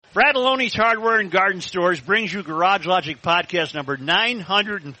Fratelloni's Hardware and Garden Stores brings you Garage Logic Podcast number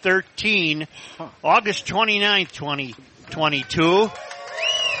 913, August 29th, 2022.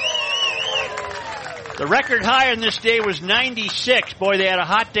 The record high on this day was 96. Boy, they had a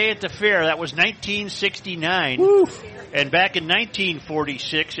hot day at the fair. That was 1969. Woo. And back in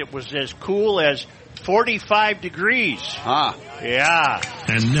 1946, it was as cool as 45 degrees. Yeah.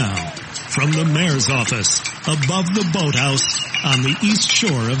 And now, from the mayor's office, above the boathouse, on the east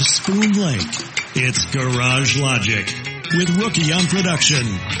shore of Spoon Lake, it's Garage Logic, with Rookie on production,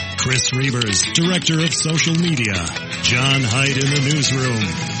 Chris Reavers, director of social media, John Hyde in the newsroom,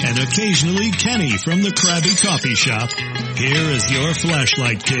 and occasionally Kenny from the Krabby Coffee Shop. Here is your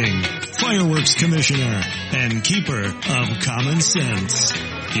flashlight king, fireworks commissioner, and keeper of common sense,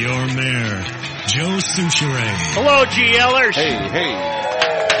 your mayor, Joe Souchere. Hello, GLers. Hey.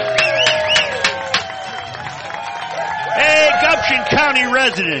 Hey, Gumption County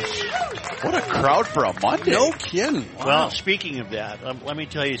residents. What a crowd for a Monday. No kidding. Wow. Well, speaking of that, let me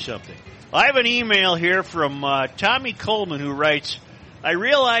tell you something. I have an email here from Tommy Coleman who writes, I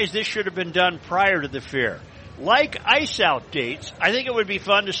realize this should have been done prior to the fair. Like ice out dates, I think it would be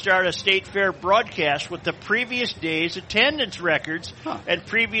fun to start a state fair broadcast with the previous day's attendance records and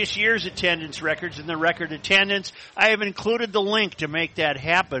previous year's attendance records and the record attendance. I have included the link to make that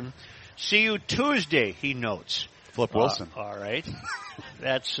happen. See you Tuesday, he notes. Flip Wilson. All right.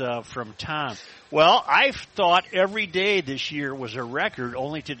 That's from Tom. Well, I've thought every day this year was a record,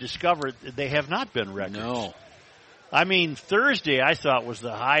 only to discover that they have not been records. No. I mean, Thursday I thought was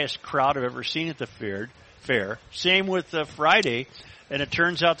the highest crowd I've ever seen at the fair. Same with Friday, and it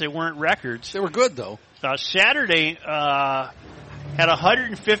turns out they weren't records. They were good, though. Saturday had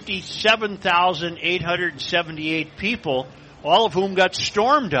 157,878 people, all of whom got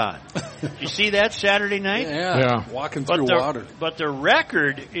stormed on. Did you see that Saturday night? Yeah. Walking through water. But the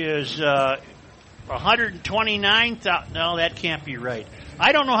record is 129,000. No, that can't be right.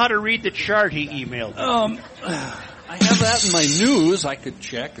 I don't know how to read the chart he emailed me. I have that in my news. I could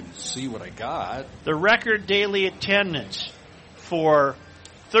check and see what I got. The record daily attendance for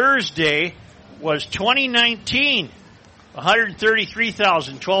Thursday was 2019.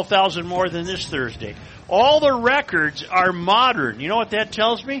 133,000, 12,000 more than this Thursday. All the records are modern. You know what that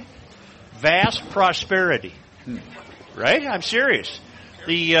tells me? Vast prosperity. Right? I'm serious.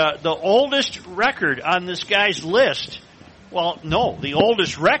 The oldest record on this guy's list, the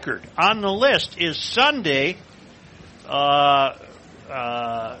oldest record on the list is Sunday,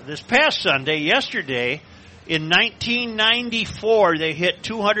 this past Sunday, yesterday. In 1994, they hit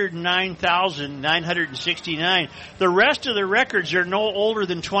 209,969. The rest of the records are no older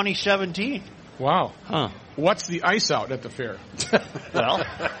than 2017. Wow. Huh. What's the ice out at the fair? Well,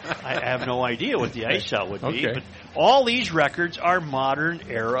 I have no idea what the ice out would be, Okay. but all these records are modern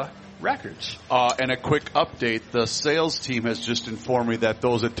era records. And a quick update, the sales team has just informed me that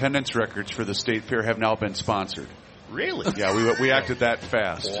those attendance records for the state fair have now been sponsored. Really? Yeah, we acted that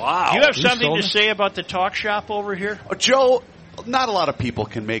fast. Wow. Do you have something sold to it? say about the talk shop over here? Joe, not a lot of people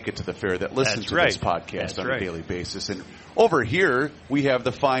can make it to the fair that listen That's to right. this podcast That's on right. a daily basis. And over here, we have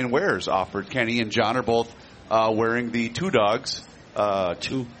the fine wares offered. Kenny and John are both wearing the Two Dogs.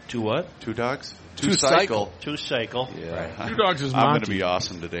 Two what? Two Dogs? Two Cycle. Two cycle. Yeah. Two Dogs is I'm going Monty. to be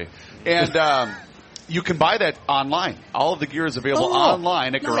awesome today. And you can buy that online. All of the gear is available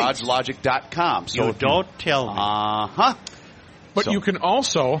online at GarageLogic.com. So You don't tell me. Uh-huh. But So- you can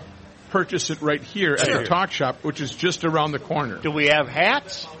also purchase it right here at the talk shop, which is just around the corner. Do we have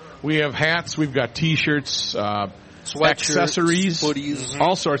hats? We have hats, we've got T-shirts, Sweatshirts, accessories, hoodies.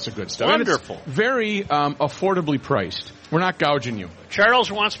 all sorts of good stuff. And Wonderful. it's very affordably priced. We're not gouging you. Charles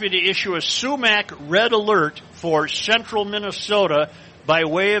wants me to issue a sumac red alert for central Minnesota by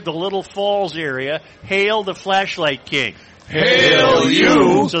way of the Little Falls area. Hail the Flashlight King. Hail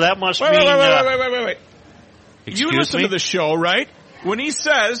you! So that must Wait, mean... wait. You excuse listen me? to the show, right? When he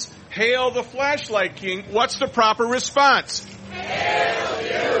says, "Hail the Flashlight King," what's the proper response? Hail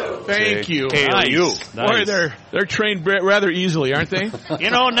you! Thank you. Hail Nice. you. Boy, Nice. they're trained rather easily, aren't they?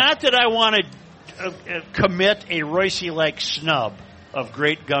 Not that I want to commit a Royce-like snub of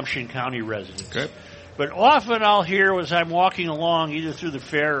great Gumption County residents. Okay. But often I'll hear as I'm walking along, either through the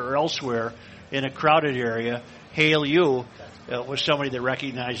fair or elsewhere in a crowded area, hail you, with somebody that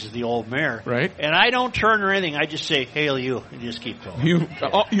recognizes the old mayor. Right. And I don't turn or anything. I just say, hail you, and just keep going. You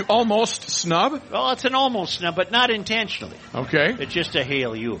almost snub? Well, it's an almost snub, but not intentionally. Okay. It's just a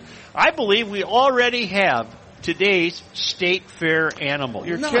hail you. I believe we already have today's State Fair animal.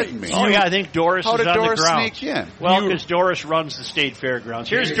 You're kidding me. Oh, yeah, I think Doris How is did on Doris the ground. sneak in? Well, because Doris runs the State Fairgrounds.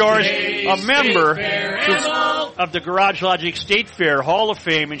 Here's Doris, a member of the Garage Logic State Fair Hall of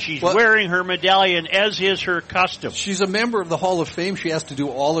Fame, and she's wearing her medallion as is her custom. She's a member of the Hall of Fame. She has to do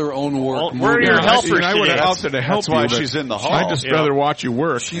all her own work. Well, we're your helpers I would have today. helped her to help That's why you, but she's in the hall. I'd just rather watch you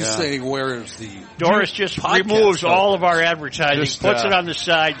work. She's saying, where's the... Doris just removes all of our advertising, puts it on the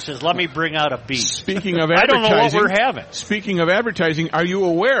side, and says, let me bring out a beat. Speaking of I don't know what advertising, we're having. Speaking of advertising, are you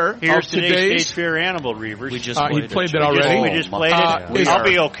aware Here's of today's today's... State Fair animal, Reavers. We just he played that already? We just played it. I'll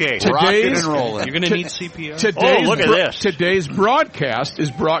be okay. Rocking and rolling. You're going to need CPR. Today's look at this. Today's broadcast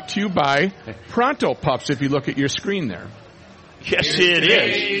is brought to you by Pronto Pups, if you look at your screen there. Yes, it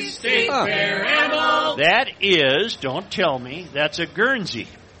is. That is, don't tell me, that's a Guernsey.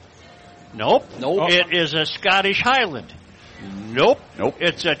 Nope. It is a Scottish Highland. Nope.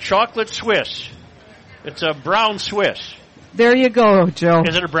 It's a chocolate Swiss. It's a brown Swiss. There you go, Joe.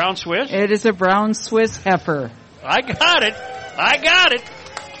 Is it a brown Swiss? It is a brown Swiss heifer. I got it.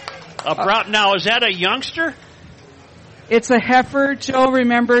 A brown. Now, is that a youngster? It's a heifer, Joe.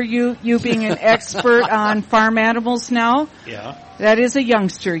 Remember you being an expert on farm animals now? Yeah. That is a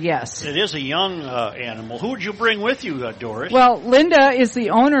youngster, yes. It is a young animal. Who would you bring with you, Doris? Well, Linda is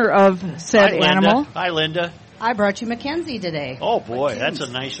the owner of said animal. Hi, Linda. I brought you Mackenzie today. Oh, boy, that's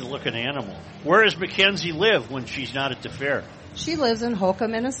a nice-looking animal. Where does Mackenzie live when she's not at the fair? She lives in Hoka,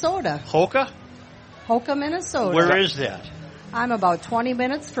 Minnesota. Hoka? Hoka, Minnesota. Where is that? I'm about 20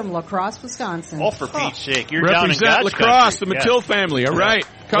 minutes from La Crosse, Wisconsin. Oh, for Pete's sake. You're down in Represent God's La Crosse, country. the Mattil family. All right.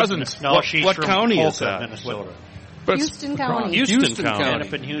 Cousins. No, she's what from county Hoka, is that? Minnesota. But Houston County. Houston Up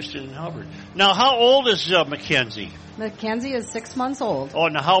County. in Houston and Hubbard. Now, how old is Mackenzie? Mackenzie is 6 months old. Oh,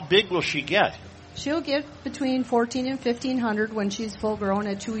 now how big will she get? She'll get between 14 and 1,500 when she's full grown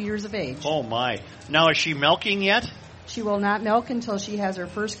at 2 years of age. Oh, my. Now, is she milking yet? She will not milk until she has her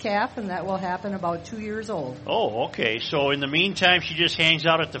first calf, and that will happen about 2 years old. Oh, okay. So in the meantime, she just hangs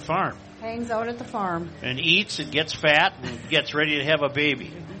out at the farm. Hangs out at the farm. And eats and gets fat and gets ready to have a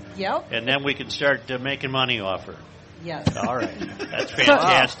baby. Yep. And then we can start making money off her. Yes. All right. That's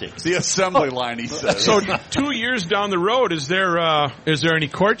fantastic. The assembly line, he says. So 2 years down the road, is there any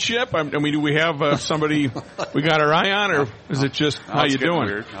courtship? I mean, do we have somebody we got our eye on, or is it just how you doing?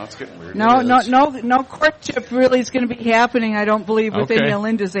 Weird. Now it's getting weird. No courtship really is going to be happening, I don't believe, with any of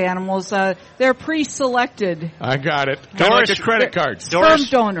Linda's animals. They're pre-selected. I got it. Kind of like a credit card. Sperm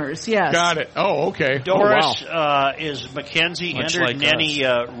donors, yes. Got it. Oh, okay. Doris, wow. Is Mackenzie Much entered like in any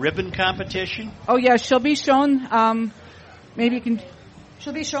ribbon competition? Oh, yeah, she'll be shown. Maybe you can...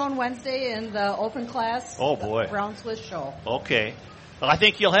 She'll be shown Wednesday in the open class. Oh, boy. Brown Swiss show. Okay. Well, I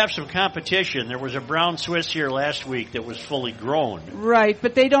think you'll have some competition. There was a brown Swiss here last week that was fully grown. Right,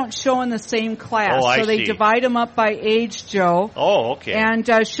 but they don't show in the same class. Oh, I so they see. divide them up by age, Joe. Oh, okay. And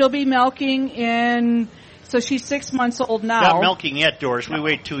she'll be milking in... So she's 6 months old now. Not milking yet, Doris. We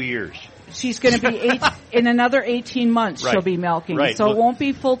wait 2 years. She's going to be in another 18 months. Right. She'll be milking. Right. So it won't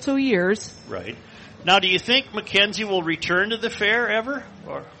be full 2 years. Right. Now, do you think Mackenzie will return to the fair ever?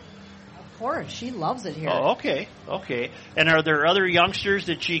 Or? Of course. She loves it here. Oh, okay. Okay. And are there other youngsters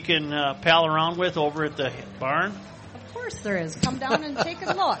that she can pal around with over at the barn? Of course there is. Come down and take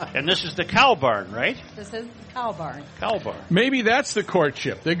a look. And this is the cow barn, right? This is the cow barn. Cow barn. Maybe that's the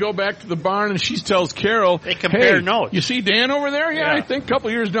courtship. They go back to the barn and she tells Carol, They compare hey, notes. You see Dan over there? Yeah, Yeah. I think a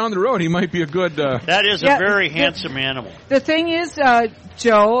couple years down the road he might be a good... That is a very handsome animal. The thing is,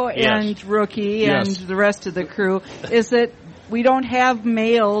 Joe Yes. and Rookie Yes. and the rest of the crew, is that we don't have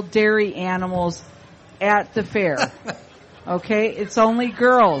male dairy animals at the fair. Okay? It's only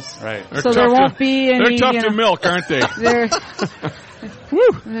girls. Right. So there won't be any... They're tough to milk, aren't they? They're,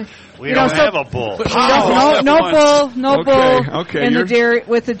 We don't have a bull. no bull Okay. in the dairy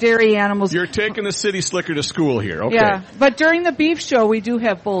with the dairy animals. You're taking the city slicker to school here. Okay. Yeah, but during the beef show, we do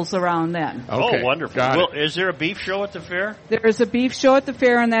have bulls around then. Okay. Oh, wonderful. Got Well, it. is there a beef show at the fair? There is a beef show at the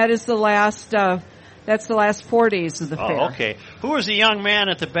fair, and that is the last. That's the last 4 days of the fair. Oh, okay. Who is the young man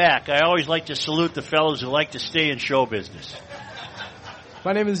at the back? I always like to salute the fellows who like to stay in show business.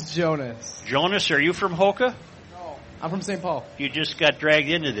 My name is Jonas. Jonas, are you from Hoka? No, I'm from St. Paul. You just got dragged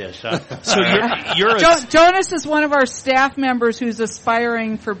into this, huh? So you're a, Jonas is one of our staff members who's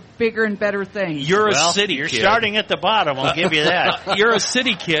aspiring for bigger and better things. you're a Well, city you're kid. starting at the bottom, I'll give you that. You're a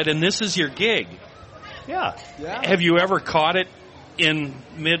city kid, and this is your gig. Yeah. Have you ever caught it in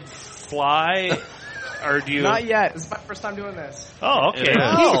mid-fly, or do you? Not yet. This is my first time doing this. Oh, okay.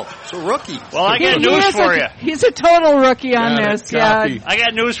 So rookie. Well, I got news for you. He's a total rookie on Got it. this. Copy. I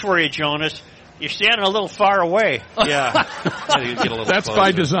got news for you, Jonas. You're standing a little far away. Yeah. You get a little That's closer.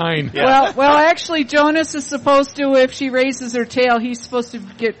 by design. Yeah. Well, actually, Jonas is supposed to, if she raises her tail, he's supposed to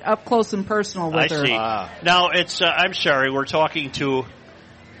get up close and personal I with her. see. Now, it's, I'm sorry, we're talking to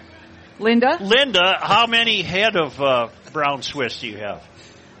Linda? Linda. How many head of brown Swiss do you have?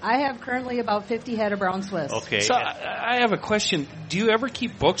 I have currently about 50 head of brown Swiss. Okay. So I have a question. Do you ever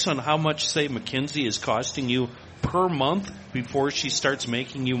keep books on how much, say, Mackenzie is costing you per month before she starts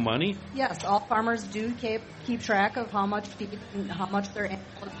making you money? Yes, all farmers do keep track of how much feed and how much their animal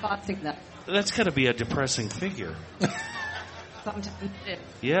is costing them. That's got to be a depressing figure. Sometimes it is.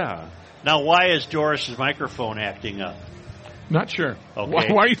 Yeah. Now, why is Doris's microphone acting up? Not sure. Okay.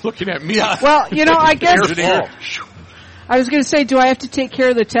 Why are you looking at me? Well, I guess Oh. I was going to say, do I have to take care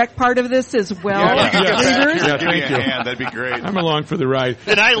of the tech part of this as well? Yeah. Readers? Yeah, Give me thank a you. hand. That'd be great. I'm along for the ride.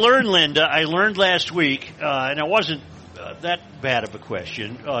 And I learned, Linda, last week, and it wasn't that bad of a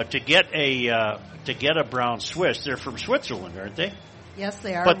question, to get a brown Swiss. They're from Switzerland, aren't they? Yes,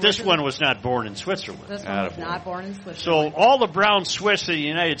 they are. But this one was not born in Switzerland. This one was not born in Switzerland. So all the brown Swiss in the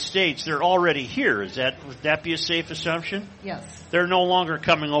United States, they're already here. Would that be a safe assumption? Yes. They're no longer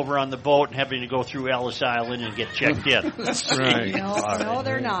coming over on the boat and having to go through Ellis Island and get checked in. Right. No,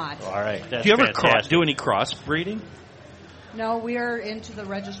 they're not. All right. That's Do you ever fantastic. do any crossbreeding? No, we are into the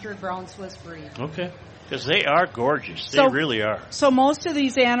registered brown Swiss breed. Okay. Because they are gorgeous. They So- really are. So most of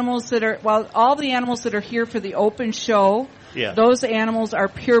these animals all the animals that are here for the open show, Yeah. those animals are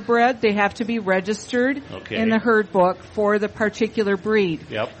purebred. They have to be registered Okay. in the herd book for the particular breed.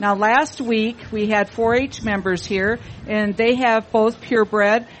 Yep. Now, last week we had 4-H members here, and they have both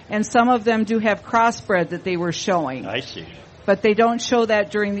purebred, and some of them do have crossbred that they were showing. I see. But they don't show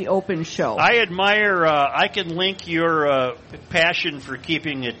that during the open show. I admire, I can link your passion for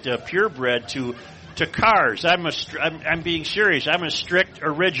keeping it purebred to cars. I'm being serious. I'm a strict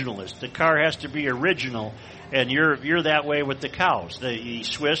originalist. The car has to be original, and you're that way with the cows. The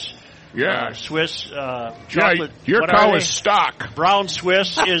Swiss, Yeah. Swiss Yeah, chocolate. your what cow are is they? stock. Brown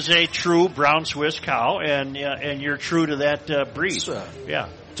Swiss is a true brown Swiss cow, and you're true to that breed. Yeah,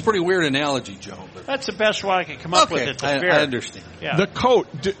 It's a pretty weird analogy, Joe. But that's the best one I can come up with at the fair. I understand. Yeah. The coat.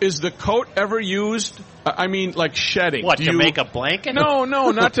 Is the coat ever used? I mean, like shedding. What, Do to you- make a blanket? No,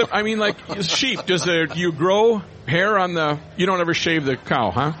 not to. I mean, like sheep. Do you grow hair on the? You don't ever shave the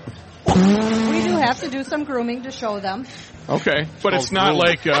cow, huh? We do have to do some grooming to show them. Okay, but it's not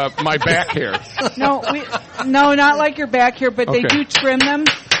like my back hair. No, not like your back here, but they Okay. do trim them.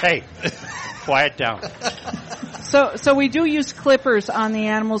 Hey, quiet down. So we do use clippers on the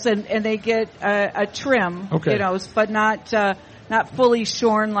animals, and they get a trim, Okay. but not fully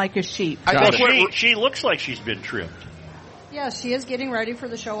shorn like a sheep. Got it. She looks like she's been trimmed. Yes, she is getting ready for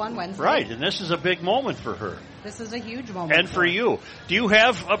the show on Wednesday. Right, and this is a big moment for her. This is a huge moment. And for you. Do you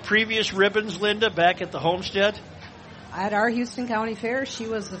have a previous ribbons, Linda, back at the homestead? At our Houston County Fair, she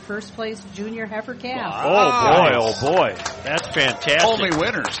was the first place junior heifer calf. Oh boy. That's fantastic. Only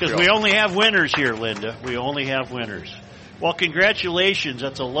winners. Because we only have winners here, Linda. We only have winners. Well, congratulations.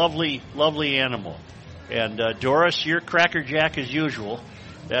 That's a lovely, lovely animal. And Doris, you're crackerjack as usual.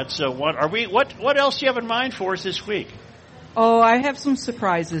 That's one. What else do you have in mind for us this week? Oh, I have some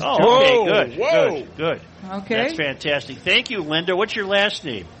surprises. Oh, Joe. okay, good. Whoa. Good. Okay. That's fantastic. Thank you, Linda. What's your last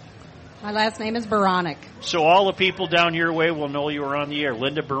name? My last name is Baronic. So all the people down your way will know you were on the air.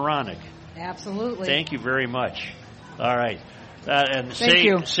 Linda Baronic. Absolutely. Thank you very much. All right. And Thank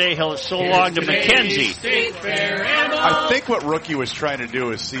you. say hello so long to Mackenzie. I think what Rookie was trying to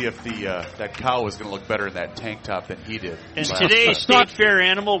do is see if that cow was going to look better in that tank top than he did. And last today's time. state fair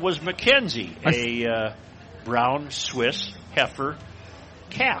animal was Mackenzie, a brown Swiss heifer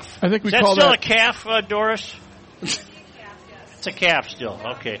calf. I think we Is that call still that- a calf, Doris? It's a calf still.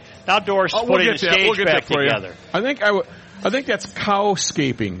 Okay. Now Doris is We'll putting get the that. stage We'll get back that for together. you. I think that's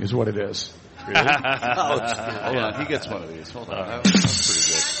cowscaping is what it is. Hold on, he gets one of these. Hold on,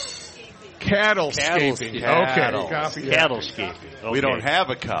 that's pretty good. Cattlescaping. Cattle. Okay, copy that. Cattlescaping. Okay. We don't have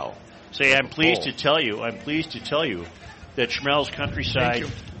a cow. Say, I'm pleased Oh. to tell you that Schmelz Countryside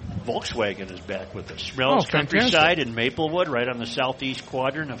Volkswagen is back with us. Schmelz Oh, Countryside in Maplewood, right on the southeast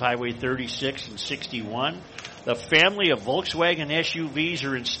quadrant of Highway 36 and 61. The family of Volkswagen SUVs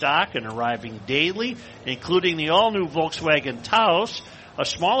are in stock and arriving daily, including the all-new Volkswagen Taos, a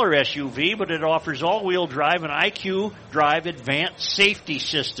smaller SUV, but it offers all-wheel drive and IQ Drive advanced safety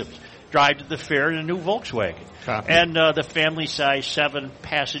systems. Drive to the fair in a new Volkswagen. Copy. And the family-size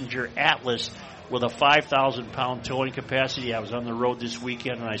 7-passenger Atlas with a 5,000-pound towing capacity. I was on the road this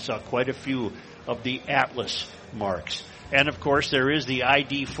weekend, and I saw quite a few of the Atlas marks. And, of course, there is the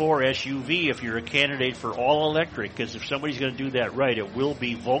ID4 SUV if you're a candidate for all-electric, because if somebody's going to do that right, it will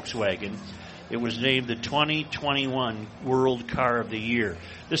be Volkswagen. It was named the 2021 World Car of the Year.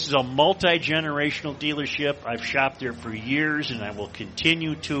 This is a multi-generational dealership. I've shopped there for years, and I will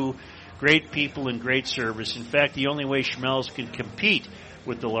continue to. Great people and great service. In fact, the only way Schmelz can compete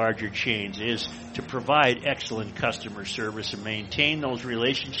with the larger chains is to provide excellent customer service and maintain those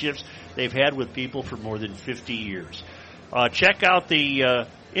relationships they've had with people for more than 50 years. Check out the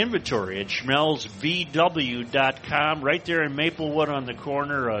inventory at schmelzvw.com, right there in Maplewood on the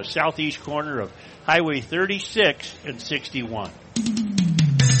corner, southeast corner of Highway 36 and 61.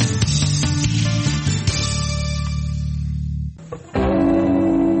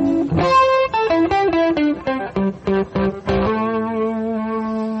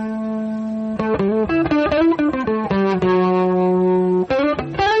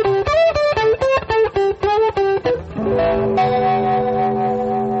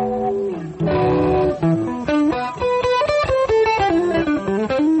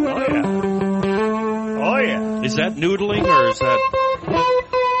 Is that noodling or is that...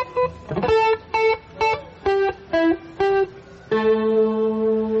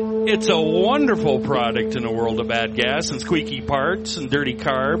 It's a wonderful product in a world of bad gas and squeaky parts and dirty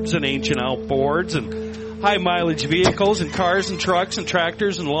carbs and ancient outboards and high mileage vehicles and cars and trucks and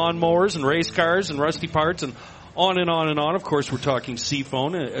tractors and lawnmowers and race cars and rusty parts and on and on and on. Of course, we're talking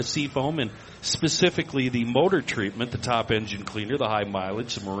Seafoam and specifically the motor treatment, the top engine cleaner, the high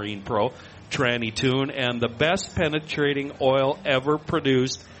mileage, the Marine Pro, Tranny Tune, and the best penetrating oil ever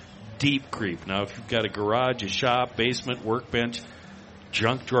produced, Deep Creep. Now, if you've got a garage, a shop, basement, workbench,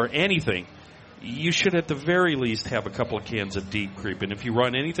 junk drawer, anything, you should at the very least have a couple of cans of Deep Creep. And if you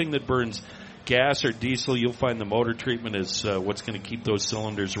run anything that burns gas or diesel, you'll find the motor treatment is what's going to keep those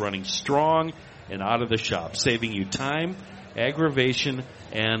cylinders running strong and out of the shop, saving you time, aggravation,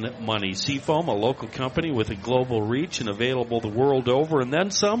 and money. Seafoam, a local company with a global reach and available the world over, and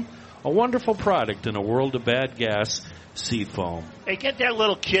then some. A wonderful product in a world of bad gas, Seafoam. Hey, get that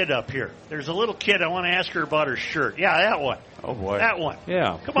little kid up here. There's a little kid. I want to ask her about her shirt. Yeah, that one. Oh, boy. That one.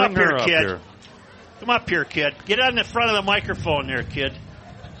 Yeah. Come up here, kid. Come up here, kid. Get on the front of the microphone there, kid.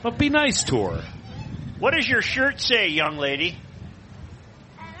 Well, be nice to her. What does your shirt say, young lady?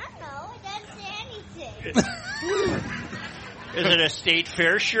 I don't know. It doesn't say anything. Is it a State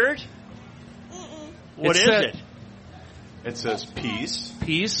Fair shirt? Mm-mm. What is it? It says peace.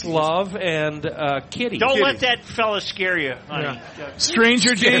 Peace, love, and kitty. Don't Kitty. let that fella scare you, honey.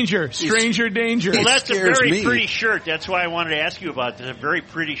 Stranger danger. Stranger danger. Well, that's a scares very me. pretty shirt. That's why I wanted to ask you about it. It's a very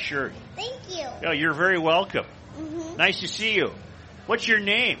pretty shirt. Thank you. Oh, you're very welcome. Mm-hmm. Nice to see you. What's your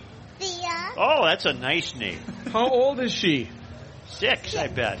name? Thea. Oh, that's a nice name. How old is she? 6, I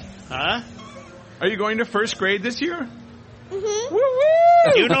bet. Huh? Are you going to first grade this year? Mm-hmm.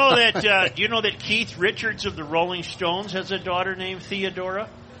 Do you know that? Do you know that Keith Richards of the Rolling Stones has a daughter named Theodora?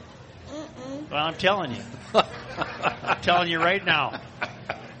 Mm-mm. Well, I'm telling you. I'm telling you right now.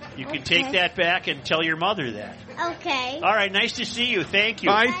 You can take that back and tell your mother that. Okay. All right, nice to see you. Thank you.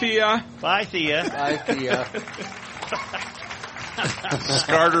 Bye, Thea. Bye, Thea. Bye, Thea.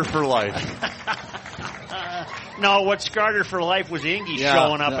 Scarred her for life. No, what scarred her for life was Ingy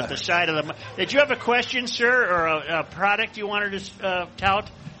showing up at the side of the... Did you have a question, sir, or a product you wanted to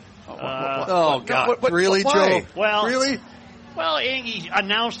tout? God. Really, Joe? Well, Really? Well, Ingy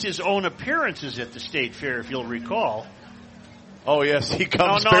announced his own appearances at the State Fair, if you'll recall. Oh, yes, he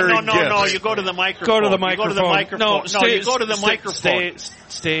comes No, bearing no. gifts. You go to the microphone. Go to the microphone. You go to the microphone. No, you go to the microphone.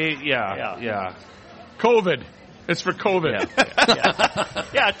 Stay, yeah. COVID. It's for COVID.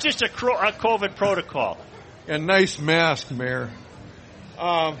 Yeah, it's just a COVID protocol. A nice mask, Mayor.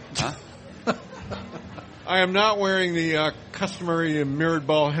 I am not wearing the customary mirrored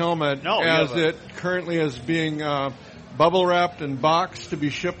ball helmet as it currently is being bubble wrapped and boxed to be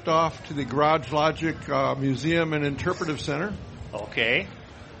shipped off to the Garage Logic Museum and Interpretive Center. Okay.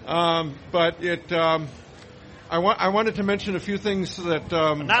 But it, I wanted to mention a few things that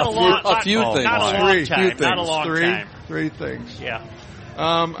not a long time. Three things. Yeah.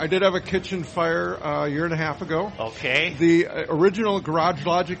 I did have a kitchen fire a year and a half ago. Okay. The original Garage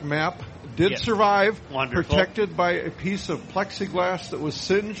Logic map did survive, Wonderful. protected by a piece of plexiglass that was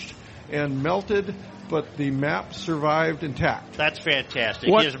singed and melted, but the map survived intact. That's fantastic.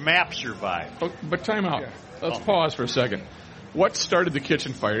 What? His map survived. Oh, but time out. Yeah. Let's pause for a second. What started the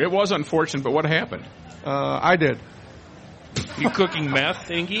kitchen fire? It was unfortunate, but what happened? I did. You cooking meth,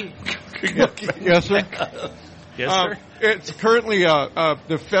 Ingy? Yes, sir. Yes, sir. It's currently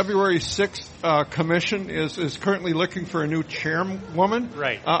the February 6th commission is currently looking for a new chairwoman.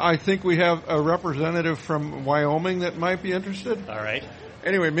 Right. I think we have a representative from Wyoming that might be interested. All right.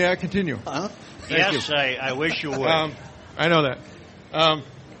 Anyway, may I continue? Yes, I wish you would. I know that.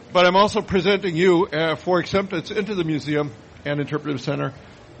 But I'm also presenting you, for acceptance into the museum and interpretive center,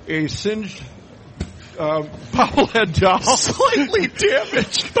 a singed bobblehead doll. Slightly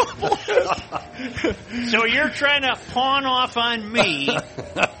damaged bobblehead. So you're trying to pawn off on me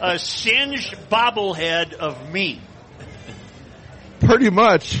a singed bobblehead of me. Pretty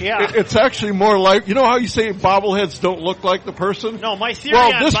much. Yeah. It's actually more like, you know how you say bobbleheads don't look like the person? No, my theory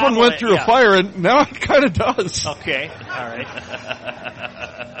Well, on this one went through a fire, and now it kind of does. Okay, all right.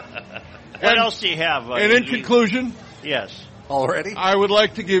 What else do you have? And in conclusion, yes. Already? I would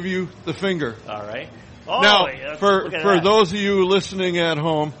like to give you the finger. All right. Oh, now, yeah, for look at that. those of you listening at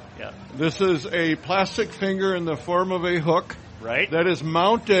home, Yeah. this is a plastic finger in the form of a hook. Right. That is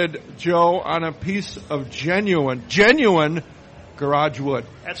mounted, Joe, on a piece of genuine garage wood.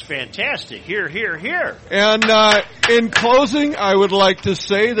 That's fantastic. Here, here, here. And in closing, I would like to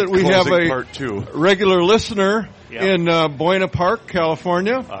say that we have Closing a part two. regular listener Yep. in Buena Park,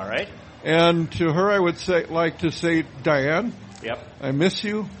 California. All right. And to her, I would like to say, Diane, Yep. I miss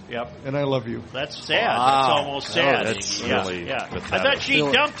you, Yep. and I love you. That's sad. Wow. That's almost sad. Oh, that's yeah, really yeah. pathetic. I thought she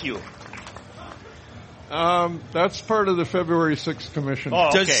dumped you. That's part of the February 6th commission. Oh,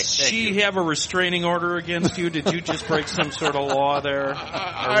 okay. Does she have a restraining order against you? Did you just break some sort of law there?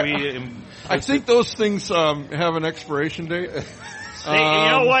 Are we? I think those things have an expiration date. You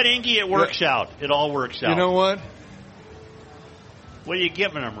know what, Ingy? It works out. It all works out. You know what? What are you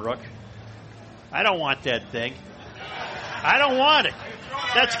giving him, Rook? I don't want that thing. I don't want it.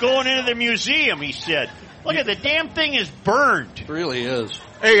 That's going into the museum, he said. Look at the damn thing is burned. It really is.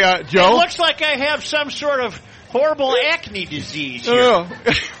 Hey, Joe. It looks like I have some sort of horrible acne disease here. No.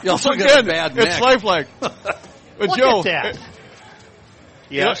 You also Again, got a bad neck. it's lifelike. But Look Joe, at that.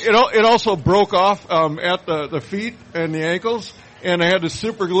 Yes. it also broke off at the feet and the ankles, and I had to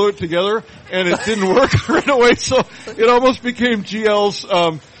super glue it together, and it didn't work right away, so it almost became GL's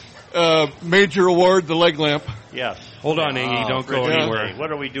major award, the leg lamp. Yes. Hold on, Iggy. Don't go anywhere.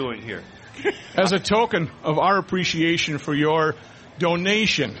 What are we doing here? As a token of our appreciation for your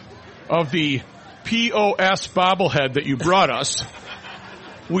donation of the POS bobblehead that you brought us,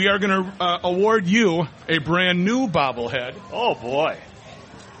 we are going to award you a brand new bobblehead. Oh, boy.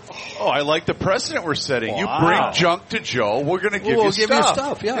 Oh, I like the precedent we're setting. Wow. You bring junk to Joe, we're going to give We'll you give stuff. you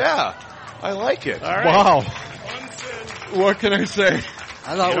stuff, yeah. I like it. All right. Wow. What can I say?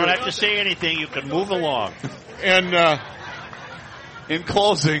 I thought You don't have to say anything. You can move along. And in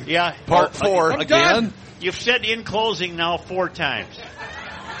closing, Yeah. part 4. again. You've said in closing now 4 times.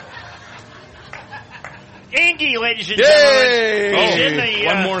 Ingy, ladies and Yay! gentlemen. He's in the,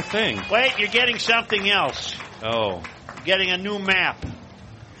 One more thing. Wait, you're getting something else. Oh, You're getting a new map.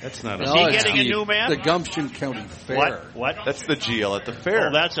 that's not a. Is he it's getting a new map? The Gumption County Fair. What? That's the GL at the fair.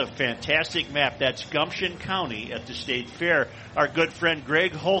 Oh, that's a fantastic map. That's Gumption County at the State Fair. Our good friend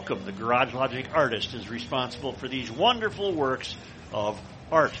Greg Holcomb, the Garage Logic artist, is responsible for these wonderful works of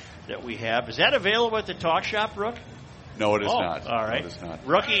art that we have. Is that available at the Talk Shop, Rook? No, it is Oh, not. all right. No, it is not.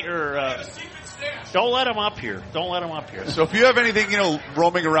 Rookie, don't let him up here. Don't let him up here. So if you have anything,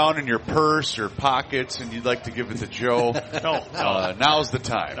 roaming around in your purse or pockets and you'd like to give it to Joe, No. now's the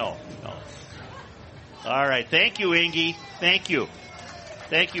time. No. All right. Thank you, Ingy. Thank you.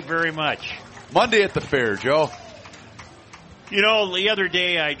 Thank you very much. Monday at the fair, Joe. You know, the other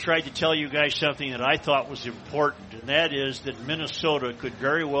day I tried to tell you guys something that I thought was important, and that is that Minnesota could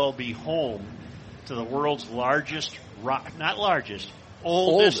very well be home to the world's largest rock, not largest,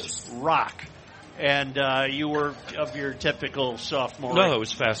 oldest rock. And you were of your typical sophomore. No, it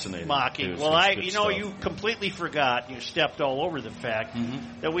was fascinating. Mocking. It was- Well, it's good stuff. you completely forgot. You stepped all over the fact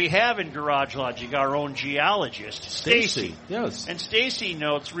that we have in Garage Logic our own geologist, Stacy. Yes. And Stacy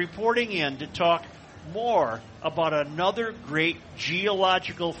notes reporting in to talk more about another great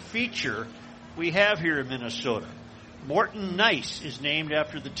geological feature we have here in Minnesota. Morton Gneiss is named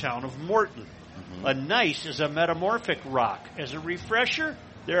after the town of Morton. A gneiss is a metamorphic rock. As a refresher,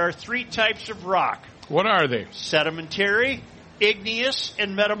 there are 3 types of rock: What are they? sedimentary, igneous,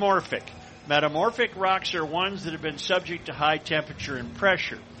 and metamorphic. Metamorphic rocks are ones that have been subject to high temperature and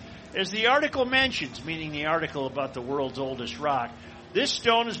pressure. As the article mentions, meaning the article about the world's oldest rock, this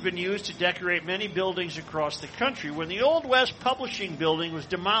stone has been used to decorate many buildings across the country. When the Old West Publishing Building was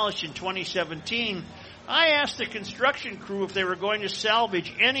demolished in 2017, I asked the construction crew if they were going to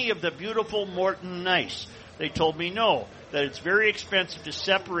salvage any of the beautiful Morton gneiss. They told me no, that it's very expensive to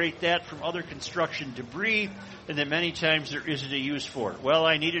separate that from other construction debris, and that many times there isn't a use for it. Well,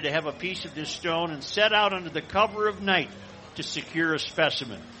 I needed to have a piece of this stone and set out under the cover of night to secure a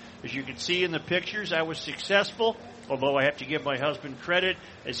specimen. As you can see in the pictures, I was successful. although I have to give my husband credit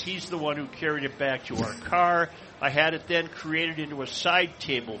as he's the one who carried it back to our car. I had it then created into a side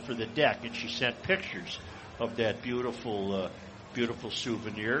table for the deck, and she sent pictures of that beautiful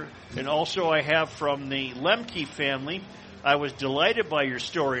souvenir. And also I have from the Lemke family. I was delighted by your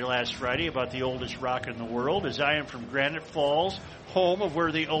story last Friday about the oldest rock in the world, as I am from Granite Falls, home of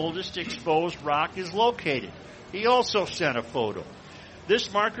where the oldest exposed rock is located. He also sent a photo.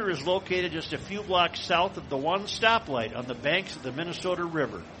 This marker is located just a few blocks south of the one stoplight on the banks of the Minnesota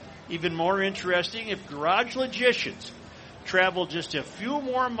River. Even more interesting, if Garage Logicians travel just a few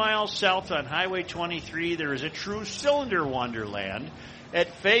more miles south on Highway 23, there is a true cylinder wonderland at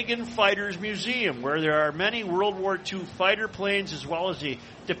Fagan Fighters Museum, where there are many World War II fighter planes as well as a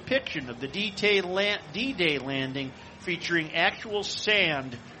depiction of the D-Day landing featuring actual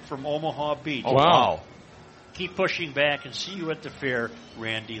sand from Omaha Beach. Oh, wow. Keep pushing back and see you at the fair,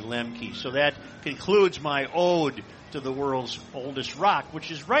 Randy Lemke. So that concludes my ode to the world's oldest rock, which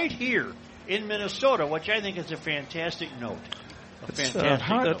is right here in Minnesota, which I think is a fantastic note. That's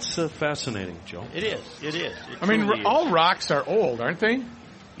fascinating, Joe. It is. It I mean, all rocks are old, aren't they?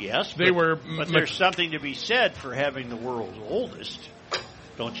 Yes, but there's something to be said for having the world's oldest,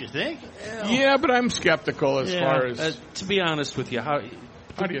 don't you think? Yeah, but I'm skeptical as far as... to be honest with you, how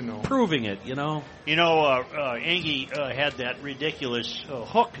do you know? Proving it, you know? Angie had that ridiculous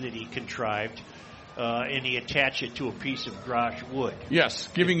hook that he contrived, and he attached it to a piece of garage wood. Yes,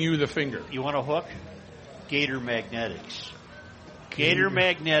 giving you the finger. You want a hook? Gator Magnetics. Gator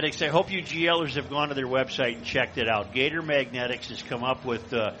Magnetics. I hope you GLers have gone to their website and checked it out. Gator Magnetics has come up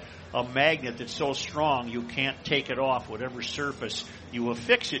with a magnet that's so strong you can't take it off whatever surface you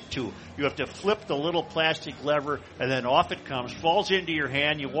affix it to. You have to flip the little plastic lever, and then off it comes, falls into your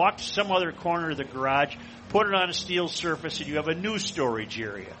hand. You walk to some other corner of the garage, put it on a steel surface, and you have a new storage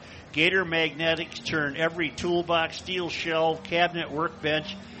area. Gator Magnetics turn every toolbox, steel shelf, cabinet,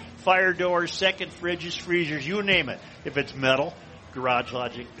 workbench, fire doors, second fridges, freezers, you name it. If it's metal,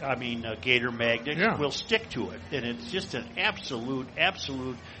 Gator Magnet will stick to it. And it's just an absolute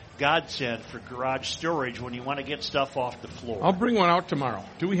godsend for garage storage when you want to get stuff off the floor. I'll bring one out tomorrow.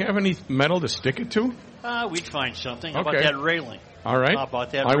 Do we have any metal to stick it to? We'd find something. How about that railing? All right. How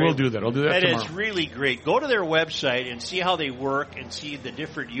about that I railing? will do that. I'll do that tomorrow. That is really great. Go to their website and see how they work and see the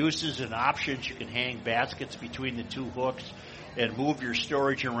different uses and options. You can hang baskets between the two hooks and move your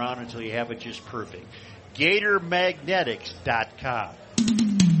storage around until you have it just perfect. GatorMagnetics.com.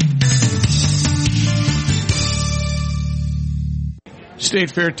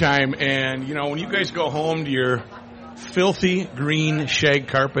 State Fair time, and when you guys go home to your filthy green shag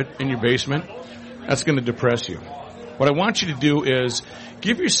carpet in your basement, that's going to depress you. What I want you to do is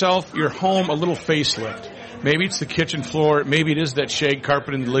give your home a little facelift. Maybe it's the kitchen floor, maybe it is that shag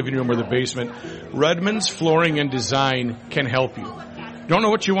carpet in the living room or the basement. Redmond's Flooring and Design can help you. Don't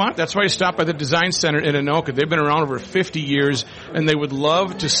know what you want? That's why you stop by the Design Center in Anoka. They've been around over 50 years, and they would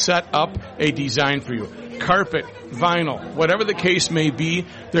love to set up a design for you. Carpet, vinyl, whatever the case may be,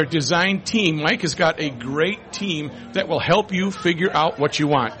 their design team, Mike has got a great team that will help you figure out what you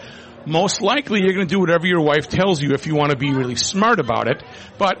want. Most likely you're going to do whatever your wife tells you if you want to be really smart about it,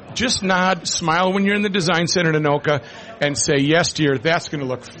 but just nod, smile when you're in the Design Center in Anoka, and say, yes, dear, that's going to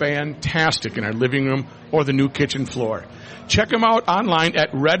look fantastic in our living room or the new kitchen floor. Check them out online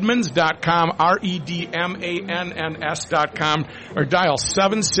at Redmans.com, REDMANNS.com, or dial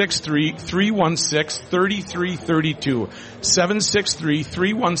 763-316-3332.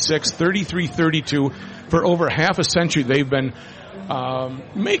 763-316-3332. For over half a century, they've been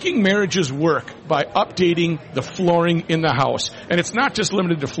making marriages work by updating the flooring in the house. And it's not just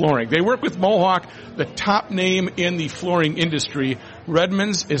limited to flooring. They work with Mohawk, the top name in the flooring industry.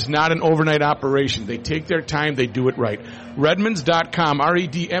 Redmans is not an overnight operation. They take their time. They do it right. Redmans.com,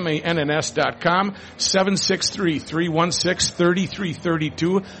 REDMANNS.com,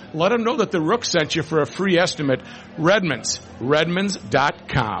 763-316-3332. Let them know that the Rook sent you for a free estimate. Redmans,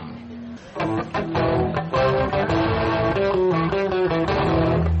 Redmans.com.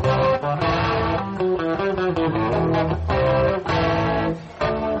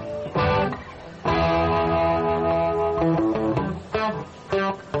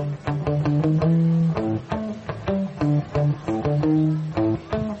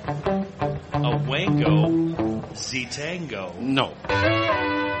 Tango. No.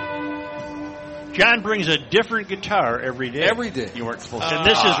 John brings a different guitar every day. Every day. You weren't supposed to. And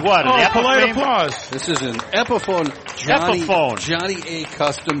this is what? Polite applause. This is an Epiphone. Johnny A.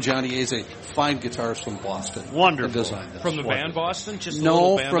 custom. Johnny A. is a fine guitarist from Boston. Wonderful. From the band Boston? Just a no,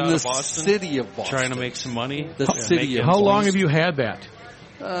 little band from out the of Boston? city of Boston. Trying to make some money? The city of How Boston. long have you had that?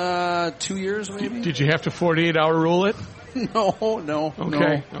 2 years, maybe. Did you have to 48-hour rule it? No.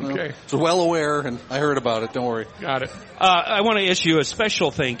 Okay. So well aware, and I heard about it. Don't worry. Got it. I want to issue a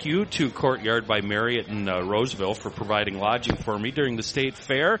special thank you to Courtyard by Marriott in Roseville for providing lodging for me during the State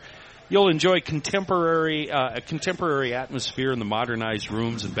Fair. You'll enjoy a contemporary atmosphere in the modernized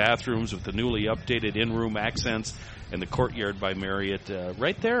rooms and bathrooms with the newly updated in-room accents and the Courtyard by Marriott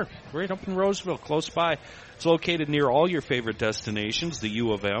right there, right up in Roseville, close by. It's located near all your favorite destinations, the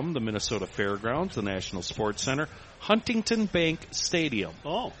U of M, the Minnesota Fairgrounds, the National Sports Center, Huntington Bank Stadium.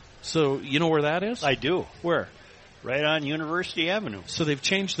 Oh. So you know where that is? I do. Where? Right on University Avenue. So they've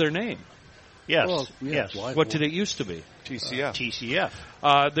changed their name. Yes. Well, yes. What did it used to be? TCF.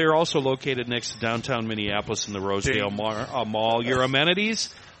 TCF. They're also located next to downtown Minneapolis in the Rosedale Mall. Your amenities,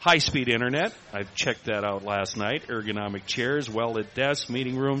 high-speed internet. I checked that out last night. Ergonomic chairs, well-lit desks,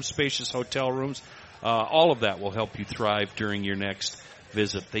 meeting rooms, spacious hotel rooms. All of that will help you thrive during your next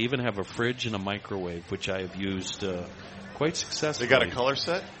visit. They even have a fridge and a microwave, which I have used quite successfully. They got a color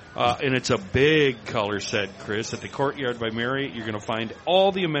set? And it's a big color set, Chris. At the Courtyard by Marriott, you're going to find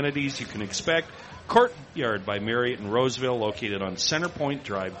all the amenities you can expect. Courtyard by Marriott in Roseville, located on Center Point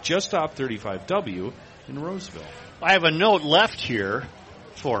Drive, just off 35W in Roseville. I have a note left here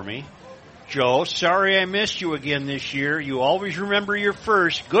for me. Joe, sorry I missed you again this year. You always remember your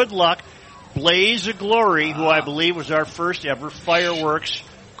first. Good luck. Blaze of Glory, who I believe was our first ever fireworks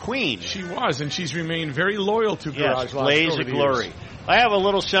queen. She was, and she's remained very loyal to Garage Logic. Blaze of Glory. I have a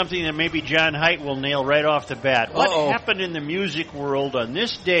little something that maybe John Height will nail right off the bat. What happened in the music world on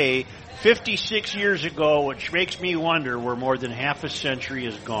this day 56 years ago, which makes me wonder where more than half a century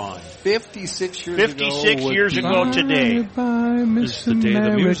is gone? 56 years 56 years ago today. This is the day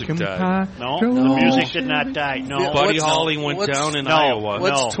the music died. No, the music did not die. No. Buddy Holly went down in Iowa.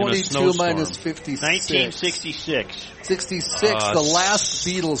 What's 22 minus 56? 1966. 66, the last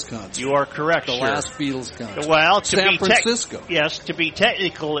Beatles concert. You are correct, The last Beatles concert. Well, San Francisco. Yes, to be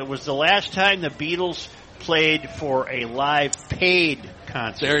technical, it was the last time the Beatles played for a live paid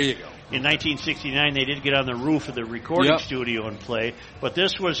concert. There you go. In 1969, they did get on the roof of the recording studio and play, but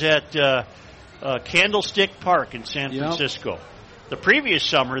this was at Candlestick Park in San Francisco. The previous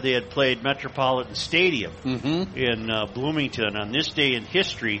summer, they had played Metropolitan Stadium in Bloomington. On this day in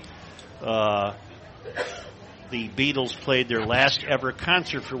history, the Beatles played their last ever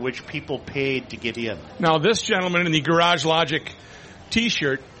concert for which people paid to get in. Now, this gentleman in the Garage Logic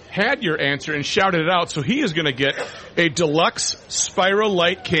T-shirt had your answer and shouted it out, so he is going to get a deluxe spiral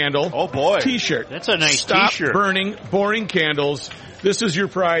light candle T-shirt. That's a nice Stop T-shirt. burning, boring candles. This is your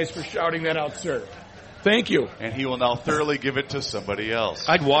prize for shouting that out, sir. Thank you. And he will now thoroughly give it to somebody else.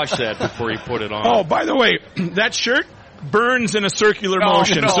 I'd wash that before you put it on. Oh, by the way, that shirt burns in a circular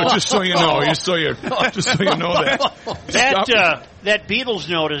motion, so just so you know, just so you know that. That Beatles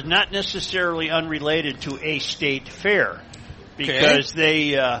note is not necessarily unrelated to a state fair, because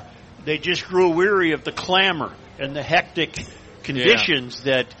they just grew weary of the clamor and the hectic conditions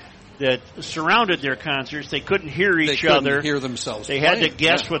that surrounded their concerts. They couldn't hear each other. They couldn't hear themselves. They had to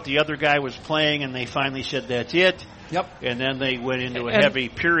guess what the other guy was playing, and they finally said, "That's it." Yep. And then they went into a heavy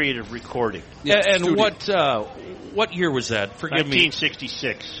period of recording. Yeah, and what year was that? Forgive me.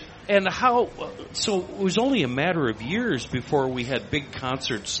 1966. And how? So it was only a matter of years before we had big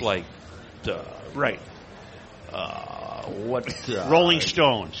concerts like, Rolling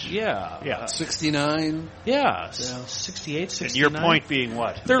Stones. Yeah. 69. Yeah. 68, 69. And your point being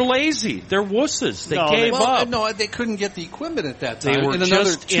what? They're lazy. They're wusses. They gave up. No, they couldn't get the equipment at that time. They were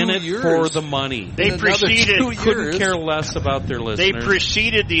just in it for the money. They couldn't care less about their listeners. They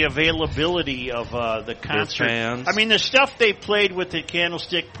preceded the availability of the concert. Fans. I mean, the stuff they played with at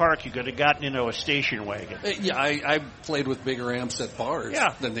Candlestick Park, you could have gotten into a station wagon. I played with bigger amps at bars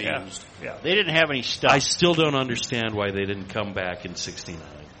than they used. Yeah, they didn't have any stuff. I still don't understand why they didn't come back in '69.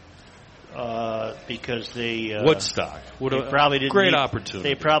 Because they Woodstock. Great opportunity.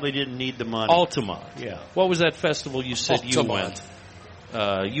 They probably didn't need the money. Altamont. Yeah. What was that festival you said you went?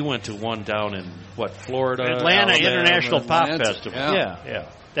 You went to one down in Florida, Atlanta Alabama, International Pop Festival. Yeah.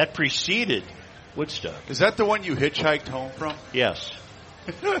 That preceded Woodstock. Is that the one you hitchhiked home from? Yes.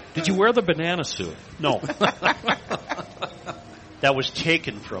 Did you wear the banana suit? No. That was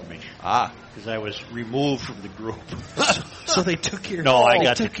taken from me. Because I was removed from the group. So they took your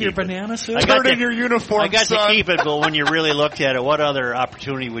your banana suit? Your uniform, I got to keep it, but when you really looked at it, what other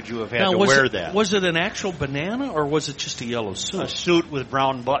opportunity would you have had to wear that? Was it an actual banana, or was it just a yellow suit? A suit with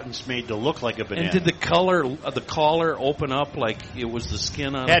brown buttons made to look like a banana. And did the collar open up like it was the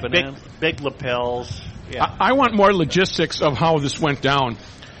skin on a banana? Big lapels. Yeah. I want more logistics of how this went down.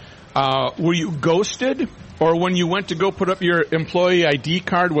 Were you ghosted? Or when you went to go put up your employee ID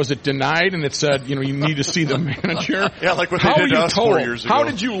card, was it denied and it said, you need to see the manager? Yeah, like what they did to us 4 years ago. How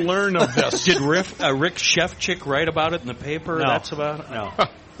did you learn of this? Did Rick Shefchick write about it in the paper? No. That's about it? No.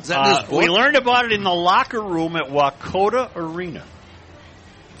 Is that his book? We learned about it in the locker room at Wakota Arena.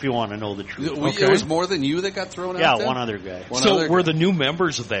 If you want to know the truth. It was more than you that got thrown out? Yeah, one other guy. Were the new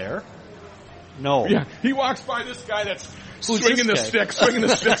members there? No. Yeah, he walks by this guy that's swinging the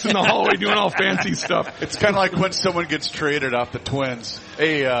sticks in the hallway, doing all fancy stuff. It's kind of like when someone gets traded off the Twins.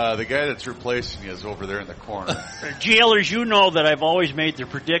 Hey, the guy that's replacing you is over there in the corner. Jailers, you know that I've always made the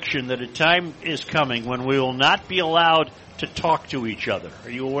prediction that a time is coming when we will not be allowed to talk to each other. Are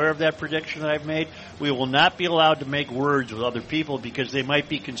you aware of that prediction that I've made? We will not be allowed to make words with other people because they might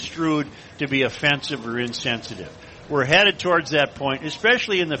be construed to be offensive or insensitive. We're headed towards that point,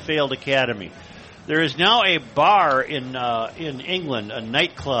 especially in the failed academy. There is now a bar in England, a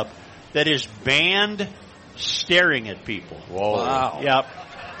nightclub, that is banned staring at people. Whoa. Wow. Yep.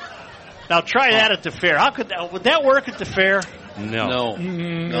 Now try that at the fair. Would that work at the fair?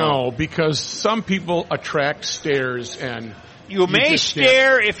 No, because some people attract stares, and you may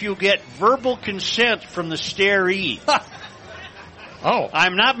stare if you get verbal consent from the staree. Oh,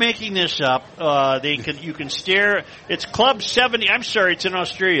 I'm not making this up. You can stare. It's Club 70. I'm sorry, it's in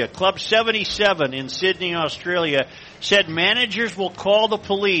Australia. Club 77 in Sydney, Australia, said managers will call the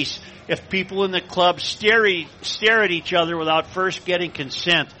police if people in the club stare at each other without first getting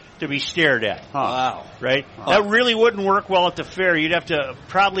consent to be stared at. Huh. Wow. Right? That really wouldn't work well at the fair. You'd have to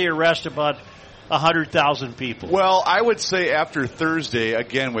probably arrest about 100,000 people. Well, I would say after Thursday,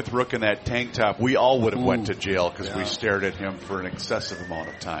 again with Rook in that tank top, we all would have went to jail because we stared at him for an excessive amount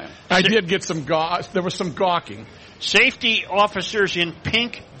of time. I did get some there was some gawking. Safety officers in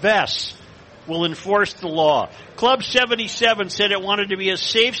pink vests will enforce the law. Club 77 said it wanted to be a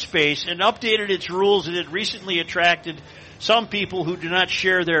safe space and updated its rules, and it recently attracted some people who do not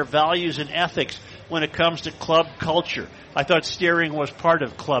share their values and ethics when it comes to club culture. I thought staring was part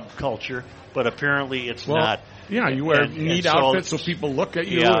of club culture, but apparently it's not. Yeah, you wear neat outfits so people look at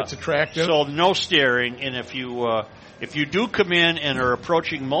you. Yeah. It's attractive. So no staring, and if you do come in and are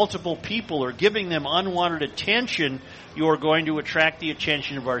approaching multiple people or giving them unwanted attention, you are going to attract the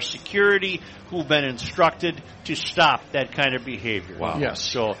attention of our security, who've been instructed to stop that kind of behavior. Wow. Yes.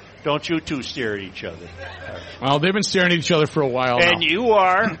 So don't you two stare at each other. Well, they've been staring at each other for a while now. And you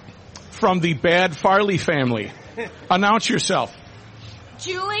are? From the Bad Farley family. Announce yourself.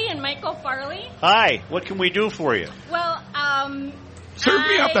 Julie and Michael Farley. Hi, what can we do for you? Well, serve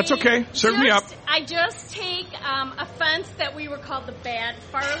me up, that's okay. Serve me up. I just take offense that we were called the Bad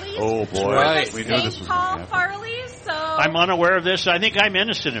Farleys. Oh, boy. Right. We knew this was Paul going to happen. Farleys, so... I'm unaware of this. I think I'm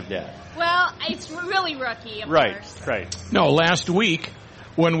innocent of that. Well, it's really rookie, of course. Right. No, last week,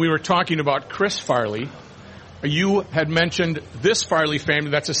 when we were talking about Chris Farley, you had mentioned this Farley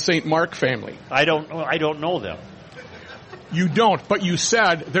family, that's a St. Mark family. I don't know them. You don't, but you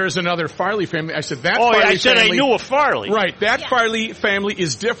said there's another Farley family. I said that Farley family. I said I knew a Farley. Right, that Farley family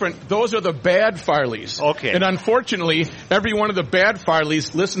is different. Those are the bad Farleys. Okay. And unfortunately, every one of the bad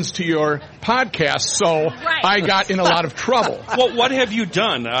Farleys listens to your podcast, so I got in a lot of trouble. Well, what have you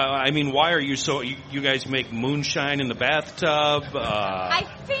done? I mean, why are you so... You guys make moonshine in the bathtub? I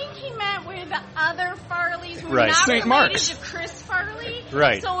think he meant we're the other Farleys. We're right. not St. related Mark's. to Chris Farley.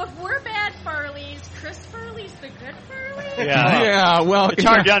 Right. So if we're bad Farleys, Chris Farley's the good Farley? Yeah, well... It's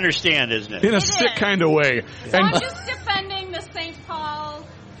hard to understand, isn't it? In a sick kind of way. So I'm just defending the St. Paul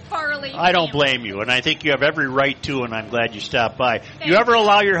Farley. I don't blame you, and I think you have every right to, and I'm glad you stopped by. You ever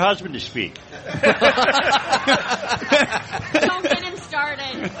allow your husband to speak? Don't get him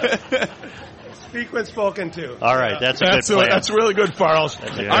started. Speak when spoken to. All right, that's a good plan. That's really good, Farles.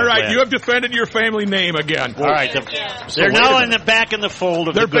 All right, you have defended your family name again. All right, they're now back in the fold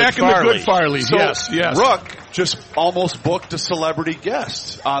of the good Farleys. They're back in the good Farleys, So yes. Rook just almost booked a celebrity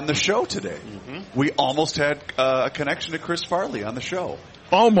guest on the show today. Mm-hmm. We almost had a connection to Chris Farley on the show.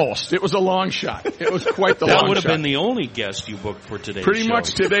 Almost. It was a long shot. It was quite the long shot. That would have been the only guest you booked for today's Pretty show.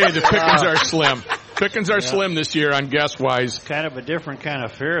 much today, the pickings are slim. Pickings are slim this year on guest-wise. Kind of a different kind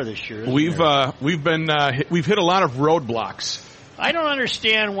of fair this year. We've hit a lot of roadblocks. I don't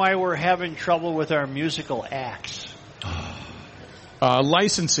understand why we're having trouble with our musical acts.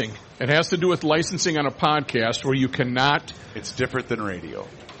 Licensing. It has to do with licensing on a podcast where you cannot. It's different than radio.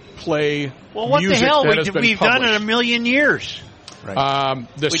 Play. Well, what the music hell? that has been We've done it published. a million years. Right.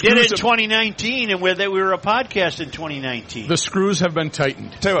 We did it in 2019, and we were a podcast in 2019. The screws have been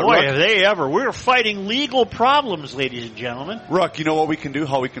tightened. Tell you what, Boy, Ruck, have they ever. We're fighting legal problems, ladies and gentlemen. Ruck, you know what we can do,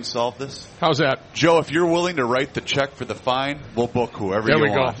 how we can solve this? How's that? Joe, if you're willing to write the check for the fine, we'll book whoever you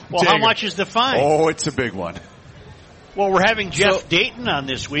want. Go. Well, how much is the fine? Oh, it's a big one. Well, we're having Jeff Dayton on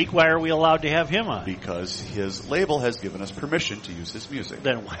this week. Why are we allowed to have him on? Because his label has given us permission to use his music.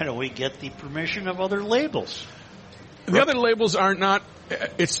 Then why don't we get the permission of other labels? The other labels are not.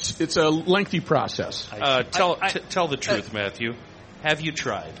 It's a lengthy process. Tell the truth, Matthew. Have you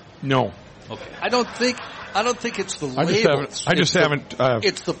tried? No. Okay. I don't think it's the labels. I just haven't.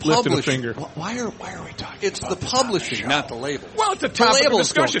 It's the lifted a publishing. finger. Why are we talking? It's the publishing, not the labels. Well, it's a topic of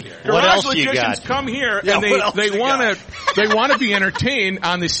discussion. What else do you Logicians got? come here and they want to be entertained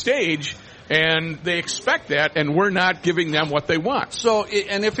on the stage, and they expect that, and we're not giving them what they want. So,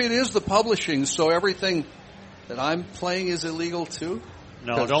 and if it is the publishing, so everything that I'm playing is illegal too?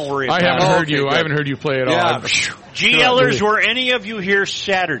 No, don't worry about it. I haven't heard Okay, you. good. I haven't heard you play at all. GLers, were any of you here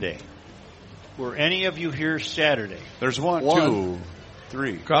Saturday? Were any of you here Saturday? There's one, 2,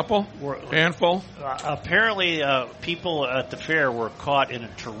 3. Couple? Handful? Apparently, people at the fair were caught in a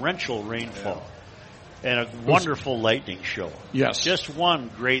torrential rainfall and a wonderful lightning show. Yes. Just one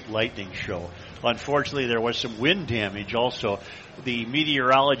great lightning show. Unfortunately, there was some wind damage also. The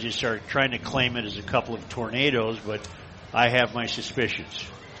meteorologists are trying to claim it as a couple of tornadoes, but I have my suspicions.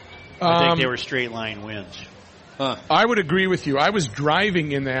 I think they were straight line winds. I would agree with you. I was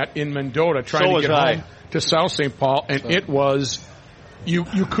driving in Mendota trying to get home to South St. Paul, and it was, you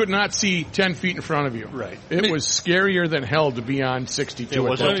could not see 10 feet in front of you. Right. It was scarier than hell to be on 62 It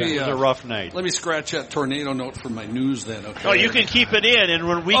was a rough night. Let me scratch that tornado note for my news then, okay? Oh, you can keep it in, and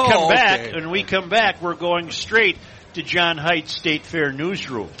when we come back, we're going straight to John Heights State Fair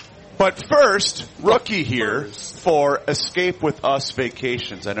newsroom. But first, Rookie here for Escape With Us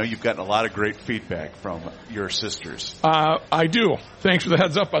Vacations. I know you've gotten a lot of great feedback from your sisters. I do. Thanks for the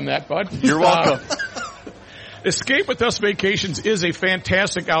heads up on that, bud. You're welcome. Escape With Us Vacations is a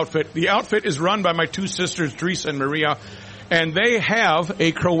fantastic outfit. The outfit is run by my two sisters, Teresa and Maria, and they have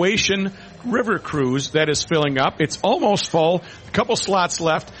a Croatian river cruise that is filling up. It's almost full. A couple slots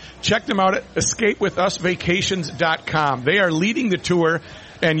left. Check them out at escapewithusvacations.com. They are leading the tour,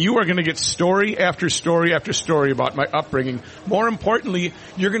 and you are going to get story after story after story about my upbringing. More importantly,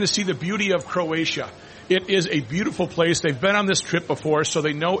 you're going to see the beauty of Croatia. It is a beautiful place. They've been on this trip before, so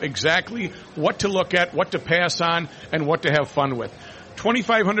they know exactly what to look at, what to pass on, and what to have fun with.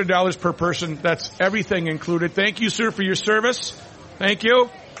 $2,500 per person. That's everything included. Thank you, sir, for your service. Thank you.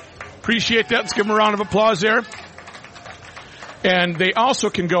 Appreciate that. Let's give them a round of applause there. And they also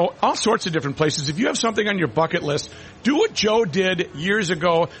can go all sorts of different places. If you have something on your bucket list, do what Joe did years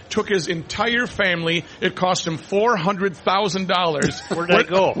ago. Took his entire family. It cost him $400,000. Where did I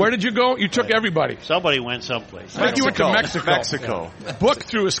go? Where did you go? You took everybody. Somebody went someplace. I think you went to Mexico. Mexico. Book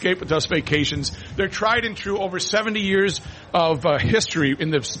through Escape With Us Vacations. They're tried and true. Over 70 years of history in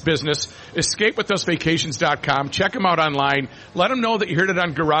this business. EscapeWithUsVacations.com. Check them out online. Let them know that you heard it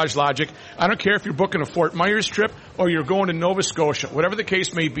on Garage Logic. I don't care if you're booking a Fort Myers trip or you're going to Nova Scotia. Whatever the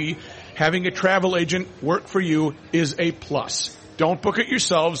case may be, having a travel agent work for you is a plus. Don't book it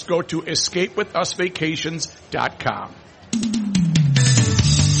yourselves. Go to EscapeWithUsVacations.com.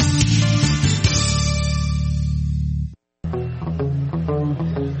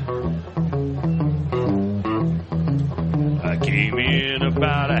 I came in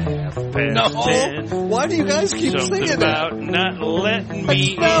about a 10:30. Why do you guys keep Something singing about that? not letting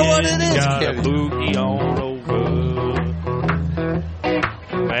me That's not in. what it is, Got a Kenny. boogie on over.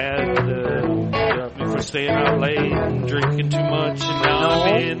 Mad got me for staying out late and drinking too much, and now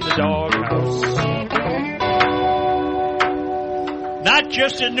I'm in the doghouse. Not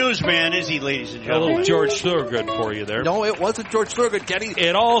just a newsman, is he, ladies and A gentlemen? little George Thorogood for you there. No, it wasn't George Thorogood, Kenny.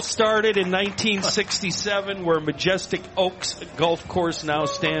 It all started in 1967, where Majestic Oaks Golf Course now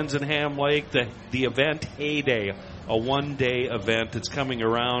stands in Ham Lake. The event, Heyday, a one-day event that's coming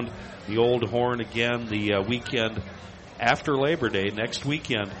around the Old Horn again the weekend after Labor Day, next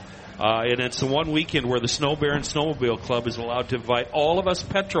weekend. And it's the one weekend where the Snow Baron Snowmobile Club is allowed to invite all of us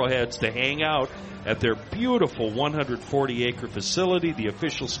petrolheads to hang out at their beautiful 140-acre facility, the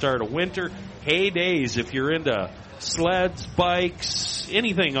official start of winter. Heydays, if you're into sleds, bikes,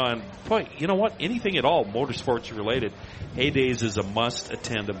 anything on, you know what, anything at all motorsports related, Heydays is a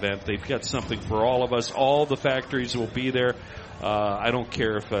must-attend event. They've got something for all of us. All the factories will be there. I don't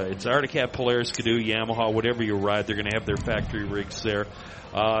care if it's Arctic Cat, Polaris, Skidoo, Yamaha, whatever you ride, they're going to have their factory rigs there.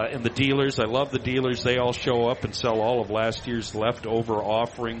 And the dealers, I love the dealers. They all show up and sell all of last year's leftover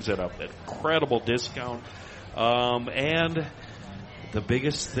offerings at an incredible discount. And the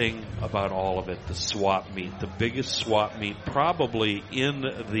biggest thing about all of it, the swap meet, the biggest swap meet probably in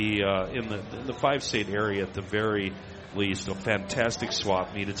the 5-state area at the very least, a fantastic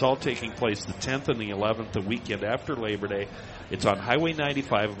swap meet. It's all taking place the 10th and the 11th, the weekend after Labor Day. It's on Highway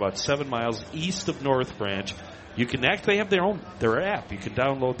 95, about 7 miles east of North Branch. You can they have their app. You can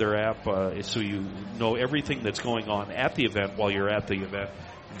download their app so you know everything that's going on at the event while you're at the event.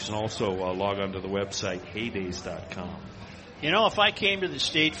 You can also log on to the website, heydays.com. You know, if I came to the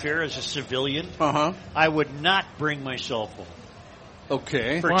state fair as a civilian, I would not bring my cell phone.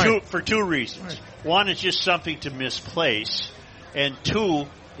 Okay. For two reasons. One, it's just something to misplace. And two,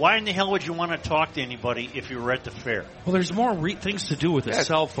 why in the hell would you want to talk to anybody if you were at the fair? Well, there's more things to do with a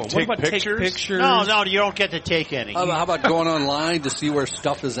cell phone. What about take pictures? No, you don't get to take any. How about going online to see where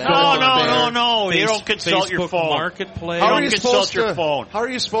stuff is at? No. You don't consult your phone. Marketplace. You don't consult your phone. How are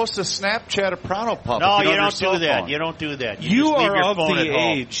you supposed to Snapchat a Pronto Pup? No, you don't do that. You don't do that. You just leave are your of phone the at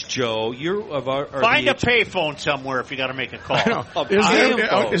home. age, Joe. Find a payphone somewhere if you got to make a call.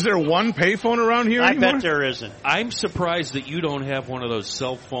 Is there one payphone around here anymore? I bet there isn't. I'm surprised that you don't have one of those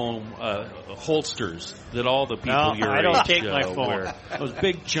cell phone holsters that all the people your I don't age take my phone. wear. Those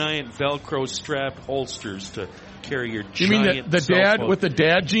big, giant Velcro strapped holsters to carry your You mean the dad phone. with the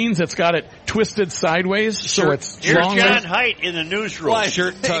dad jeans that's got it twisted sideways so it's Here's long? John Haidt in the newsroom.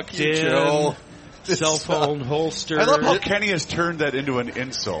 Shirt tucked in. Joe. Cell phone holster. I love how Kenny has turned that into an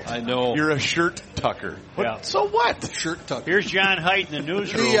insult. I know. You're a shirt tucker. Yeah. So what? Shirt tucker. Here's John Haidt in the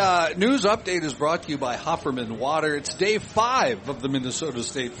newsroom. The news update is brought to you by Hofferman Water. It's day 5 of the Minnesota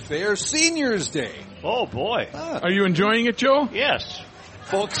State Fair, Seniors Day. Oh, boy. Are you enjoying it, Joe? Yes.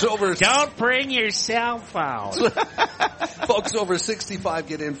 Folks over Don't bring your cell phone. Folks over 65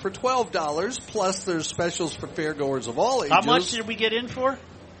 get in for $12. Plus, there's specials for fairgoers of all ages. How much did we get in for?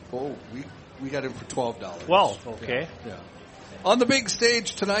 Oh, we got in for $12. Well, okay. Yeah. On the big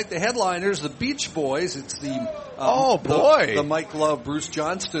stage tonight, the headliners, the Beach Boys. It's the the Mike Love, Bruce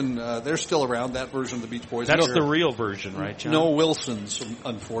Johnston. They're still around. That version of the Beach Boys. That's the real version, right, John? No Wilsons,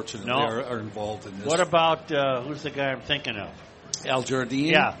 unfortunately, are involved in this. What about who's the guy I'm thinking of? Al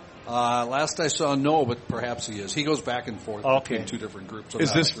Jardine? Yeah. Last I saw, no, but perhaps he is. He goes back and forth between two different groups.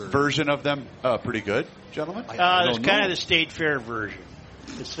 Is this version of them pretty good, gentlemen? It's kind of the State Fair version.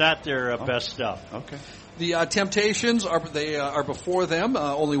 It's not their best stuff. Okay. The Temptations are before them.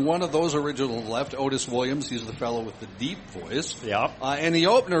 Only one of those originals left. Otis Williams. He's the fellow with the deep voice. Yeah. And the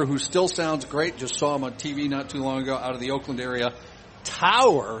opener, who still sounds great. Just saw him on TV not too long ago out of the Oakland area.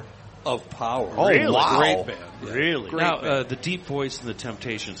 Tower of Power. Oh, really? Wow. Great band. Yeah. Really? Great Now, band. the deep voice in the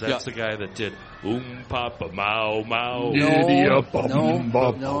Temptations, that's the guy that did Papa Mau Mau. Papa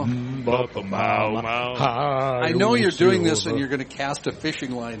Mau Mau. I know you're doing this and you're going to cast a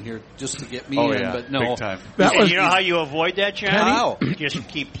fishing line here just to get me in, but no. Big time. You know how you avoid that, John? How? Just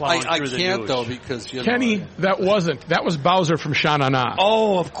keep plowing I through the can't, news. though, because, Kenny, that was Bowser from Sha Na Na.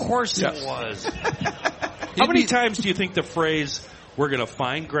 Oh, of course it was. How many times do you think the phrase, we're going to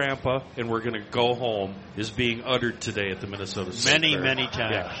find Grandpa and we're going to go home, is being uttered today at the Minnesota State Many, Fair? many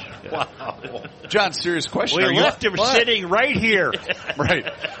times. Yeah. Wow. John, serious question. We left him sitting right here. Right.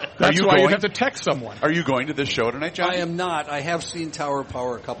 That's why you have to text someone. Are you going to this show tonight, John? I am not. I have seen Tower of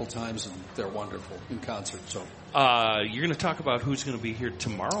Power a couple times, and they're wonderful in concert. So you're going to talk about who's going to be here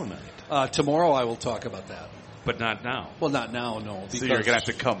tomorrow night. Tomorrow I will talk about that. But not now. Well, not now, no. So you're going to have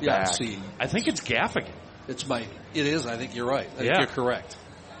to come back. See, I think it's Gaffigan. It is. I think you're right. I think you're correct.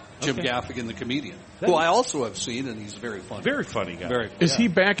 Jim Gaffigan, the comedian, who I also have seen, and he's very funny. Very funny guy. Very. Is he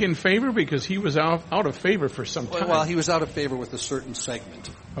back in favor? Because he was out of favor for some time. Well, he was out of favor with a certain segment.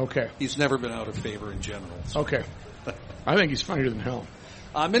 Okay. He's never been out of favor in general. So. Okay. I think he's funnier than hell.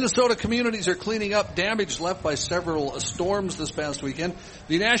 Minnesota communities are cleaning up damage left by several storms this past weekend.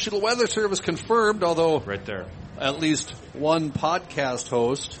 The National Weather Service confirmed, although right there, at least one podcast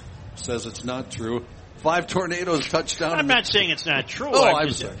host says it's not true. 5 tornadoes touched down. I'm not saying it's not true. Oh, I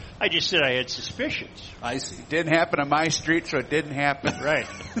just said I had suspicions. I see. Didn't happen on my street, so it didn't happen. Right.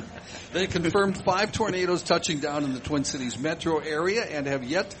 They confirmed 5 tornadoes touching down in the Twin Cities metro area and have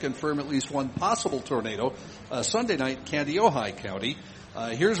yet to confirm at least one possible tornado Sunday night in Kandiyohi County.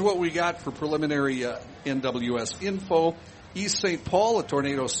 Here's what we got for preliminary NWS info. East St. Paul, a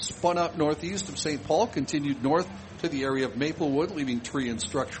tornado spun up northeast of St. Paul, continued north to the area of Maplewood, leaving tree and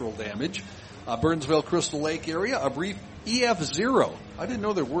structural damage. Burnsville, Crystal Lake area, a brief EF0. I didn't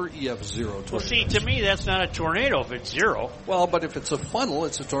know there were EF0 tornadoes. Well, see, to me, that's not a tornado if it's zero. Well, but if it's a funnel,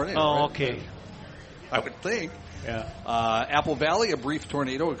 it's a tornado. Oh, right? okay. I would think. Yeah. Apple Valley, a brief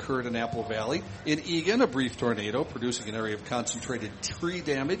tornado occurred in Apple Valley. In Egan, a brief tornado producing an area of concentrated tree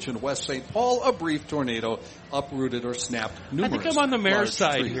damage. In West St. Paul, a brief tornado uprooted or snapped numerous. I think I'm on the mayor's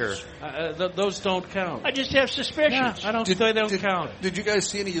side trees. here. Those don't count. I just have suspicions. Yeah, they don't count. Did you guys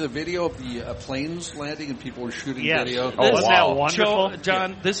see any of the video of the planes landing and people were shooting Yes. video? Oh, wasn't that wonderful?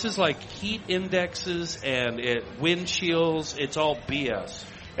 John, this is like heat indexes and wind chills. It's all BS.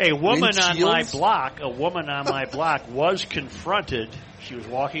 A woman on my block was confronted. She was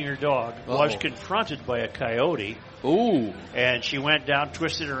walking her dog, was confronted by a coyote. Ooh. And she went down,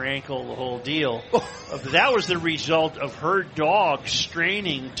 twisted her ankle, the whole deal. That was the result of her dog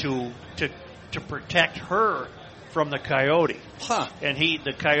straining to protect her from the coyote. Huh. And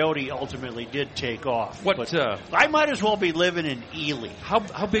the coyote ultimately did take off. What? I might as well be living in Ely.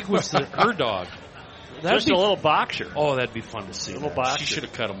 How big was her dog? Just a little boxer. Oh, that'd be fun to see. Little boxer. She should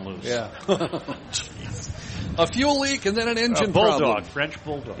have cut him loose. Yeah. A fuel leak and then an engine bulldog, problem. French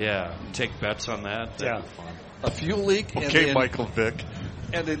bulldog. Yeah, take bets on that. That'd be fun. A fuel leak. Okay, Michael Vick.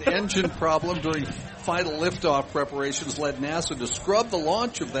 And an engine problem during final liftoff preparations led NASA to scrub the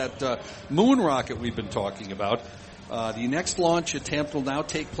launch of that moon rocket we've been talking about. The next launch attempt will now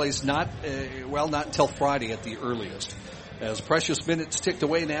take place not until Friday at the earliest. As precious minutes ticked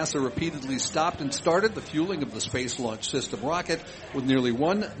away, NASA repeatedly stopped and started the fueling of the Space Launch System rocket with nearly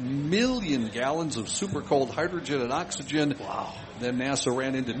 1 million gallons of super cold hydrogen and oxygen. Wow. Then NASA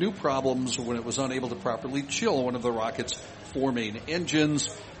ran into new problems when it was unable to properly chill one of the rocket's 4 main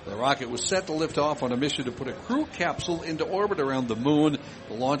engines. The rocket was set to lift off on a mission to put a crew capsule into orbit around the moon.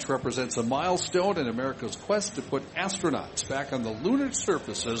 The launch represents a milestone in America's quest to put astronauts back on the lunar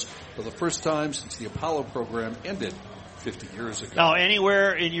surfaces for the first time since the Apollo program ended 50 years ago. Now,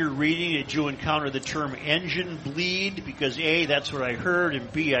 anywhere in your reading did you encounter the term engine bleed? Because A, that's what I heard,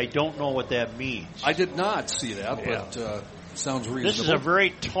 and B, I don't know what that means. I did not see that, but sounds reasonable. This is a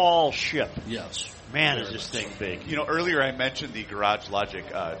very tall ship. Yes. Man, is this thing big. You know, earlier I mentioned the Garage Logic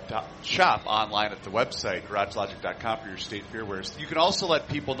shop online at the website, garagelogic.com for your state fair wares. You can also let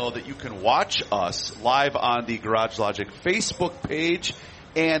people know that you can watch us live on the Garage Logic Facebook page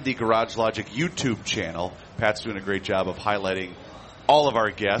and the Garage Logic YouTube channel. Pat's doing a great job of highlighting all of our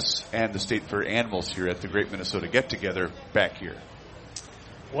guests and the State Fair animals here at the Great Minnesota Get-Together back here.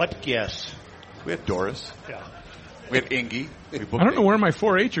 What guests? We had Doris. Yeah. We had Ingy. I don't know where my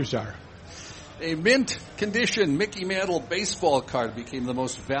 4-H'ers are. A mint condition Mickey Mantle baseball card became the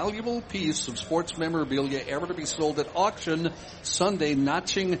most valuable piece of sports memorabilia ever to be sold at auction Sunday,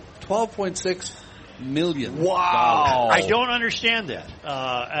 notching $12.6 million. Wow. I don't understand that.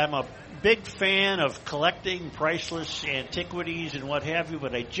 I'm a big fan of collecting priceless antiquities and what have you,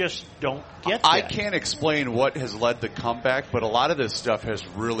 but I just don't get that. I can't explain what has led the comeback, but a lot of this stuff has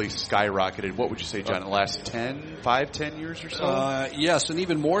really skyrocketed. What would you say, John, in the last 10 years or so? Yes, and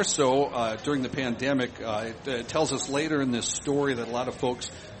even more so during the pandemic. It tells us later in this story that a lot of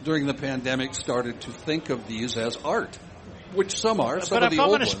folks during the pandemic started to think of these as art. Which some are. Some but of if the I'm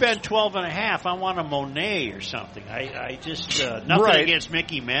old going to ones. spend $12.5, I want a Monet or something. I just nothing against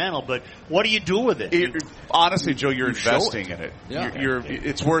Mickey Mantle, but what do you do with it? Honestly, Joe, you're investing in it. Yeah.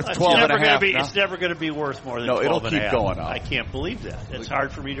 It's worth $12.5. It's never going to be worth more than $12.5. It'll keep going up. I can't believe that. It's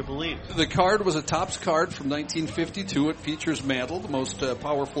hard for me to believe. The card was a Topps card from 1952. It features Mantle, the most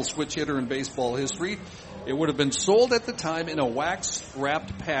powerful switch hitter in baseball history. It would have been sold at the time in a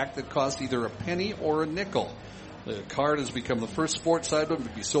wax-wrapped pack that cost either a penny or a nickel. The card has become the first sports item to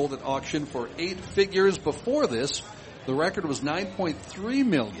be sold at auction for 8 figures. Before this, the record was $9.3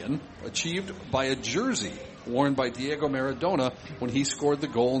 million, achieved by a jersey worn by Diego Maradona when he scored the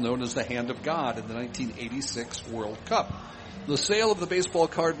goal known as the Hand of God in the 1986 World Cup. The sale of the baseball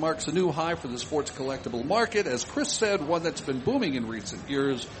card marks a new high for the sports collectible market. As Chris said, one that's been booming in recent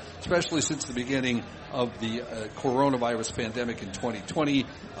years, especially since the beginning of the coronavirus pandemic in 2020.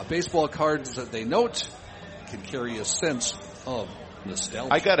 Baseball cards, that they note, can carry a sense of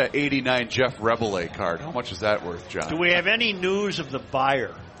nostalgia. I got an 89 Jeff Rabelais card. How much is that worth, John? Do we have any news of the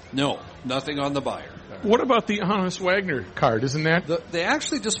buyer? No, nothing on the buyer. What about the Honus Wagner card? Isn't that? They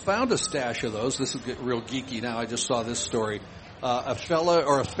actually just found a stash of those. This is getting real geeky now. I just saw this story. A fella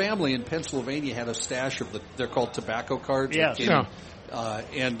or a family in Pennsylvania had a stash of they're called tobacco cards. Yes.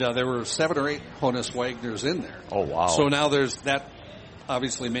 And there were 7 or 8 Honus Wagners in there. Oh, wow. So now there's that.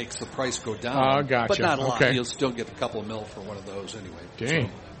 Obviously makes the price go down. Gotcha. But not a lot. Okay. You'll still get a couple of mil for one of those anyway.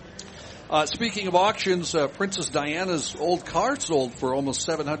 Dang. So, speaking of auctions, Princess Diana's old car sold for almost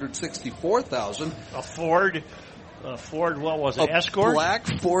 $764,000. A Ford, what was it? Escort? Black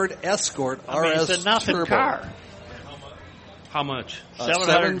Ford Escort RS it's a nothing Turbo. car. How much?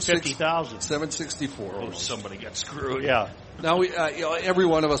 750,000. 764. Oh, somebody got screwed. Yeah. Now we, every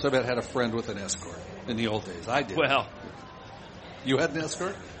one of us, I bet, had a friend with an escort in the old days. I did. Well, you had an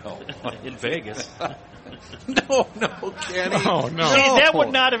escort? Oh, in Vegas. No, Kenny. No. See, that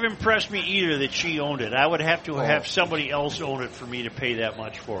would not have impressed me either that she owned it. I would have to have somebody else own it for me to pay that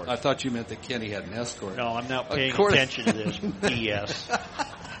much for it. I thought you meant that Kenny had an escort. No, I'm not paying attention to this BS.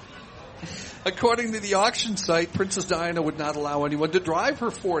 According to the auction site, Princess Diana would not allow anyone to drive her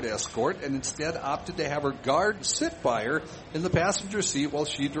Ford Escort and instead opted to have her guard sit by her in the passenger seat while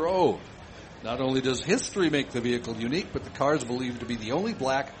she drove. Not only does history make the vehicle unique, but the car is believed to be the only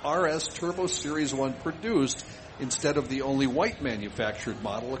black RS Turbo Series 1 produced instead of the only white manufactured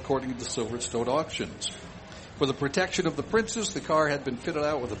model, according to Silverstone Auctions. For the protection of the princess, the car had been fitted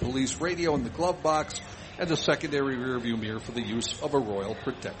out with a police radio in the glove box and a secondary rearview mirror for the use of a royal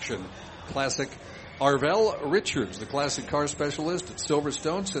protection. Classic Arvell Richards, the classic car specialist at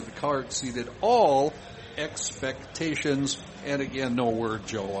Silverstone, said the car exceeded all expectations. And again, no word,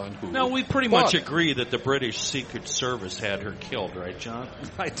 Joe, on who. No, we pretty much agree that the British Secret Service had her killed, right, John?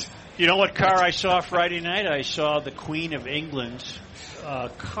 Right. You know what car I saw Friday night? I saw the Queen of England's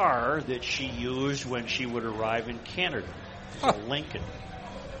car that she used when she would arrive in Canada. It's a Lincoln.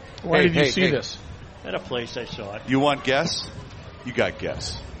 Where did you see this? At a place I saw it. You want guess? You got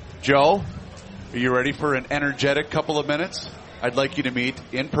guess. Joe, are you ready for an energetic couple of minutes? I'd like you to meet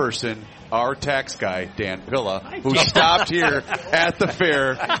in person our tax guy, Dan Pilla, who stopped here at the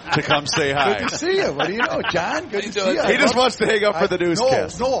fair to come say hi. Good to see you. What do you know, John? Good to see you. He just wants to hang up for the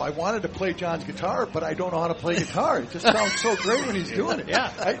newscast. No, I wanted to play John's guitar, but I don't know how to play guitar. It just sounds so great when he's doing it.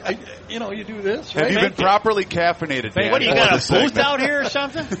 Yeah. You do this, right? Have you been properly caffeinated, Dan? What, do you got a booth out here or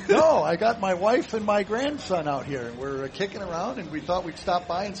something? No, I got my wife and my grandson out here, and we're kicking around, and we thought we'd stop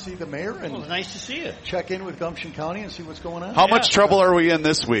by and see the mayor. And well, nice to see you. Check in with Gumption County and see what's going on. How much trouble are we in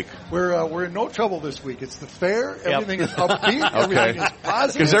this week? We're in no trouble this week. It's the fair. Everything is upbeat. Everything is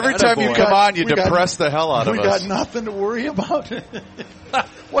positive. Because every time you come on, you depress the hell out of us. We got nothing to worry about.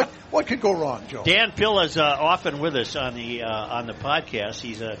 What could go wrong, Joe? Dan Pill is often with us on the podcast.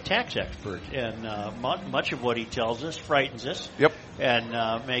 He's a tax expert, and much of what he tells us frightens us. Yep.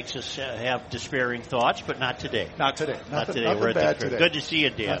 And makes us have despairing thoughts, but not today. Not today. Nothing Nothing bad today. Good to see you,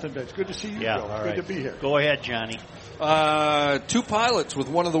 Dan. Nothing bad. It's good to see you, yeah, Joe. All good right. to be here. Go ahead, Johnny. Two pilots with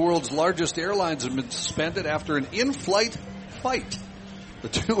one of the world's largest airlines have been suspended after an in-flight fight. The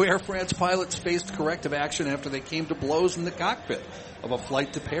two Air France pilots faced corrective action after they came to blows in the cockpit of a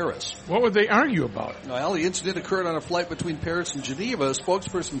flight to Paris. What would they argue about? Well, the incident occurred on a flight between Paris and Geneva. A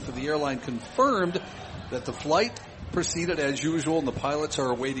spokesperson for the airline confirmed that the flight proceeded as usual, and the pilots are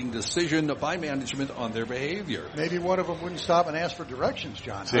awaiting decision by management on their behavior. Maybe one of them wouldn't stop and ask for directions,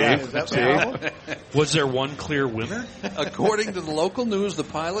 John. Was there one clear winner? According to the local news, the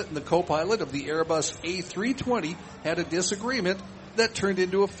pilot and the co-pilot of the Airbus A320 had a disagreement that turned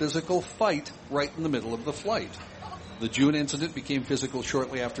into a physical fight right in the middle of the flight. The June incident became physical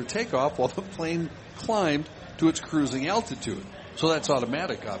shortly after takeoff while the plane climbed to its cruising altitude. So that's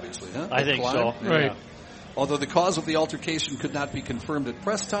automatic, obviously, huh? I think so. Yeah. Right. Although the cause of the altercation could not be confirmed at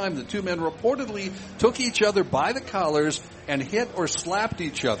press time, the two men reportedly took each other by the collars and hit or slapped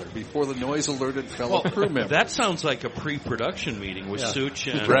each other before the noise alerted fellow crew members. That sounds like a pre-production meeting with Such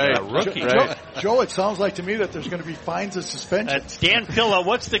and Rookie. Joe, it sounds like to me that there's going to be fines and suspensions. Dan Pilla,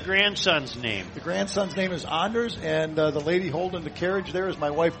 what's the grandson's name? The grandson's name is Anders, and the lady holding the carriage there is my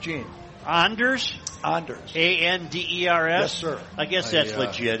wife, Jean. Anders? Anders. Anders? Yes, sir. I guess that's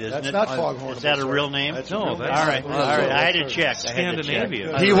legit, isn't it? That's not Foghorn. Is that a real name? That's all right. All right. I had to check.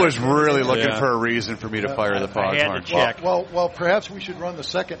 Scandinavia. He was really looking for a reason for me to fire the Foghorn. I had to check. Well, perhaps we should run the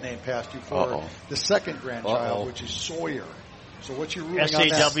second name past you for the second grandchild, which is Sawyer. So what's your ruling on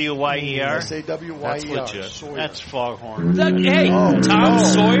that? S-A-W-Y-E-R? S-A-W-Y-E-R. That's legit. Sawyer. That's Foghorn. Hey, Tom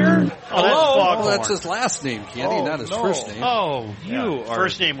Sawyer? Oh, that's Foghorn. That's his last name, Kenny, not his first name. Oh, you are...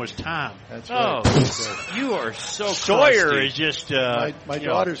 First name was Tom. That's right. You are so Sawyer crusty. is just... my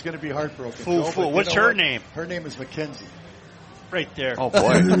daughter's going to be heartbroken. What's her name? Her name is Mackenzie. Right there. Oh, boy.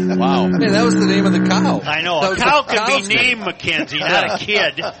 Wow. I mean, that was the name of the cow. I know. A cow could be named Mackenzie, not a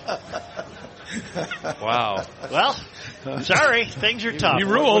kid. Wow. Well, sorry. Things are tough. He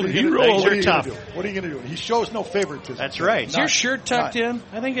ruled. Things are tough. What are you going to do? He shows no favoritism. That's right. Is your shirt tucked in?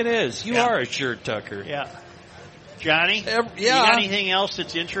 I think it is. You are a shirt tucker. Yeah. Johnny? Yeah. You got anything else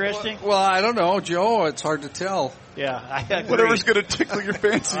that's interesting? Well, I don't know, Joe. It's hard to tell. Yeah, I agree. Whatever's going to tickle your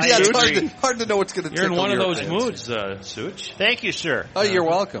fancy. Yeah, it's hard to know what's going to tickle You're in one of those fancy. moods, Such. Thank you, sir. Oh, you're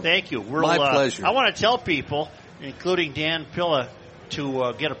welcome. Thank you. My pleasure. I want to tell people, including Dan Pilla,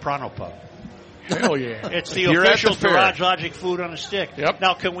 to get a Pronto Pup. Hell yeah. It's the You're official at the fair. Garage Logic food on a stick. Yep.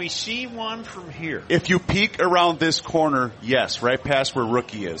 Now, can we see one from here? If you peek around this corner, yes, right past where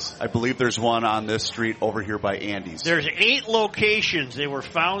Rookie is. I believe there's one on this street over here by Andy's. There's 8 locations. They were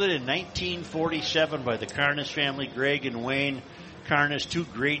founded in 1947 by the Carnes family, Greg and Wayne Carnes, 2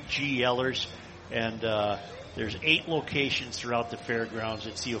 great GLers. And there's 8 locations throughout the fairgrounds.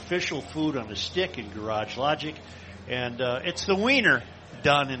 It's the official food on a stick in Garage Logic. And it's the wiener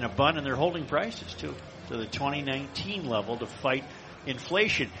done in a bun, and they're holding prices, too, to the 2019 level to fight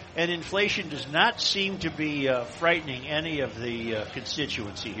inflation. And inflation does not seem to be frightening any of the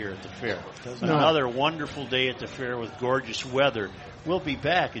constituency here at the fair. No. Another wonderful day at the fair with gorgeous weather. We'll be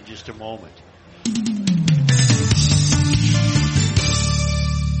back in just a moment.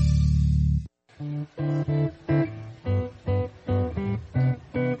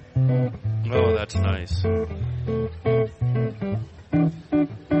 Oh, that's nice.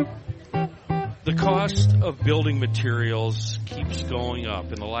 The cost of building materials keeps going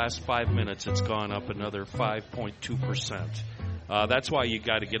up. In the last 5 minutes, it's gone up another 5.2%. That's why you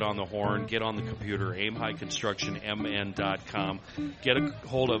got to get on the horn, get on the computer, aimhighconstructionmn.com. Get a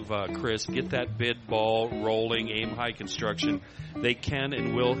hold of Chris, get that bid ball rolling, Aim High Construction. They can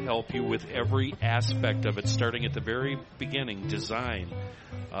and will help you with every aspect of it, starting at the very beginning, design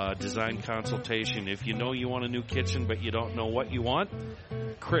consultation. If you know you want a new kitchen but you don't know what you want,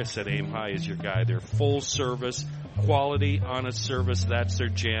 Chris at Aim High is your guy. They're full service, quality, honest service. That's their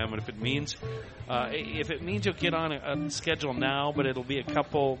jam. And if it means you'll get on a schedule now, but it'll be a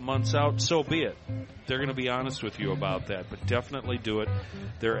couple months out, so be it. They're going to be honest with you about that, but definitely do it.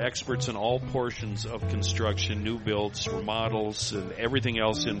 They're experts in all portions of construction, new builds, remodels, and everything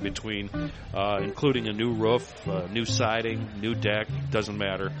else in between, including a new roof, new siding, new deck, doesn't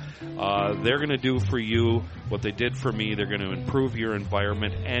matter. They're going to do for you what they did for me. They're going to improve your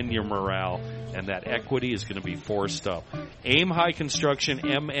environment and your morale, and that equity is going to be forced up.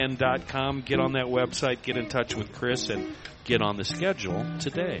 AimHighConstructionMN.com. Get on that website, get in touch with Chris, and get on the schedule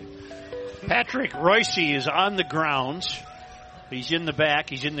today. Patrick Royce is on the grounds. He's in the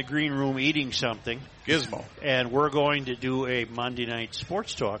back. He's in the green room eating something. Gizmo. And we're going to do a Monday Night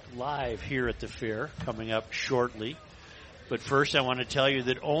Sports Talk live here at the fair coming up shortly. But first I want to tell you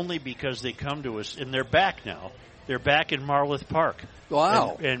that only because they come to us, and they're back now. They're back in Marloth Park.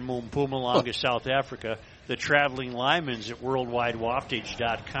 Wow. In Mpumalanga, South Africa. The Traveling Lymans at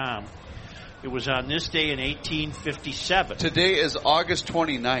worldwidewaftage.com. It was on this day in 1857. Today is August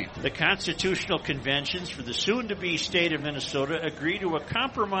 29th. The Constitutional Conventions for the soon-to-be state of Minnesota agreed to a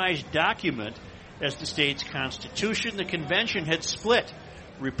compromise document as the state's constitution. The convention had split,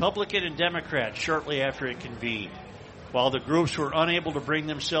 Republican and Democrat, shortly after it convened. While the groups were unable to bring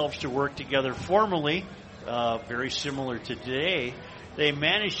themselves to work together formally, very similar to today, they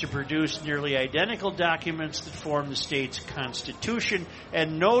managed to produce nearly identical documents that form the state's constitution,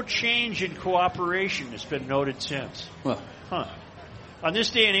 and no change in cooperation has been noted since. On this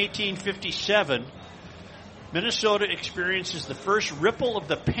day in 1857, Minnesota experiences the first ripple of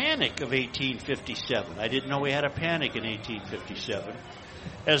the Panic of 1857. I didn't know we had a panic in 1857.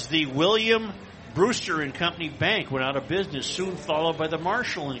 As the William Brewster and Company Bank went out of business, soon followed by the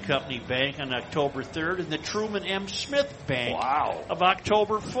Marshall and Company Bank on October 3rd and the Truman M. Smith Bank of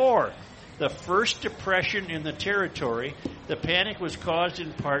October 4th. The first depression in the territory, the panic was caused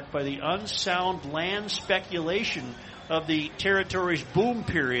in part by the unsound land speculation of the territory's boom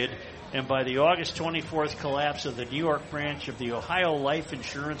period and by the August 24th collapse of the New York branch of the Ohio Life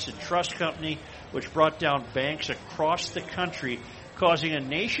Insurance and Trust Company, which brought down banks across the country, causing a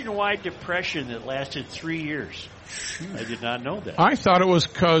nationwide depression that lasted 3 years. I did not know that. I thought it was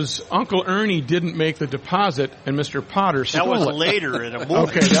because Uncle Ernie didn't make the deposit and Mr. Potter stole it. That was later in a movie.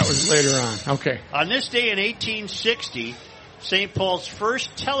 Okay, that was later on. Okay. On this day in 1860, St. Paul's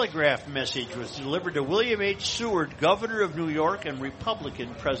first telegraph message was delivered to William H. Seward, governor of New York and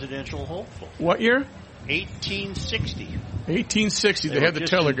Republican presidential hopeful. What year? 1860. 1860, they had the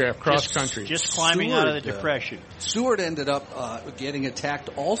telegraph cross country. Just climbing out of the Depression. Seward ended up getting attacked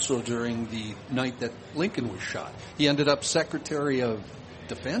also during the night that Lincoln was shot. He ended up Secretary of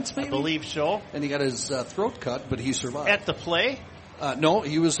Defense, maybe? I believe so. And he got his throat cut, but he survived. At the play? No,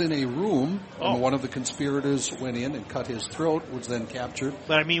 he was in a room, and one of the conspirators went in and cut his throat, was then captured.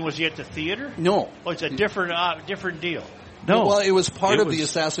 But I mean, was he at the theater? No. Oh, it's a different deal. No. Well, it was part of the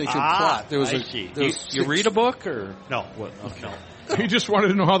assassination plot. There was You read a book or no? What? No. He just wanted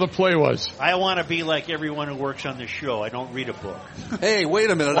to know how the play was. I want to be like everyone who works on the show. I don't read a book. Hey, wait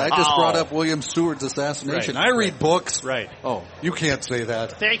a minute. Wow. I just brought up William Seward's assassination. Right. I read books. Right. Oh, you can't say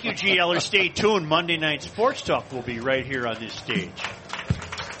that. Thank you, GLers. Stay tuned. Monday Night Sports Talk will be right here on this stage.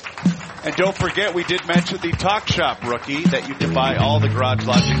 And don't forget, we did mention the Talk Shop, Rookie, that you can buy all the Garage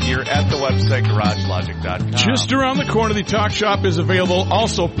Logic gear at the website, garagelogic.com. Just around the corner, the Talk Shop is available.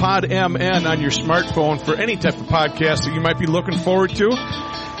 Also, PodMN on your smartphone for any type of podcast that you might be looking forward to.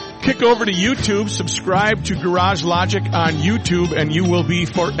 Kick over to YouTube, subscribe to Garage Logic on YouTube, and you will be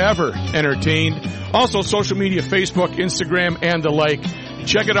forever entertained. Also, social media, Facebook, Instagram, and the like.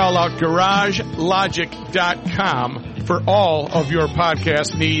 Check it all out, garagelogic.com for all of your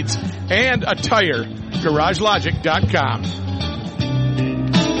podcast needs, and a tire,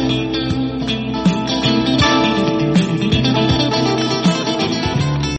 garagelogic.com.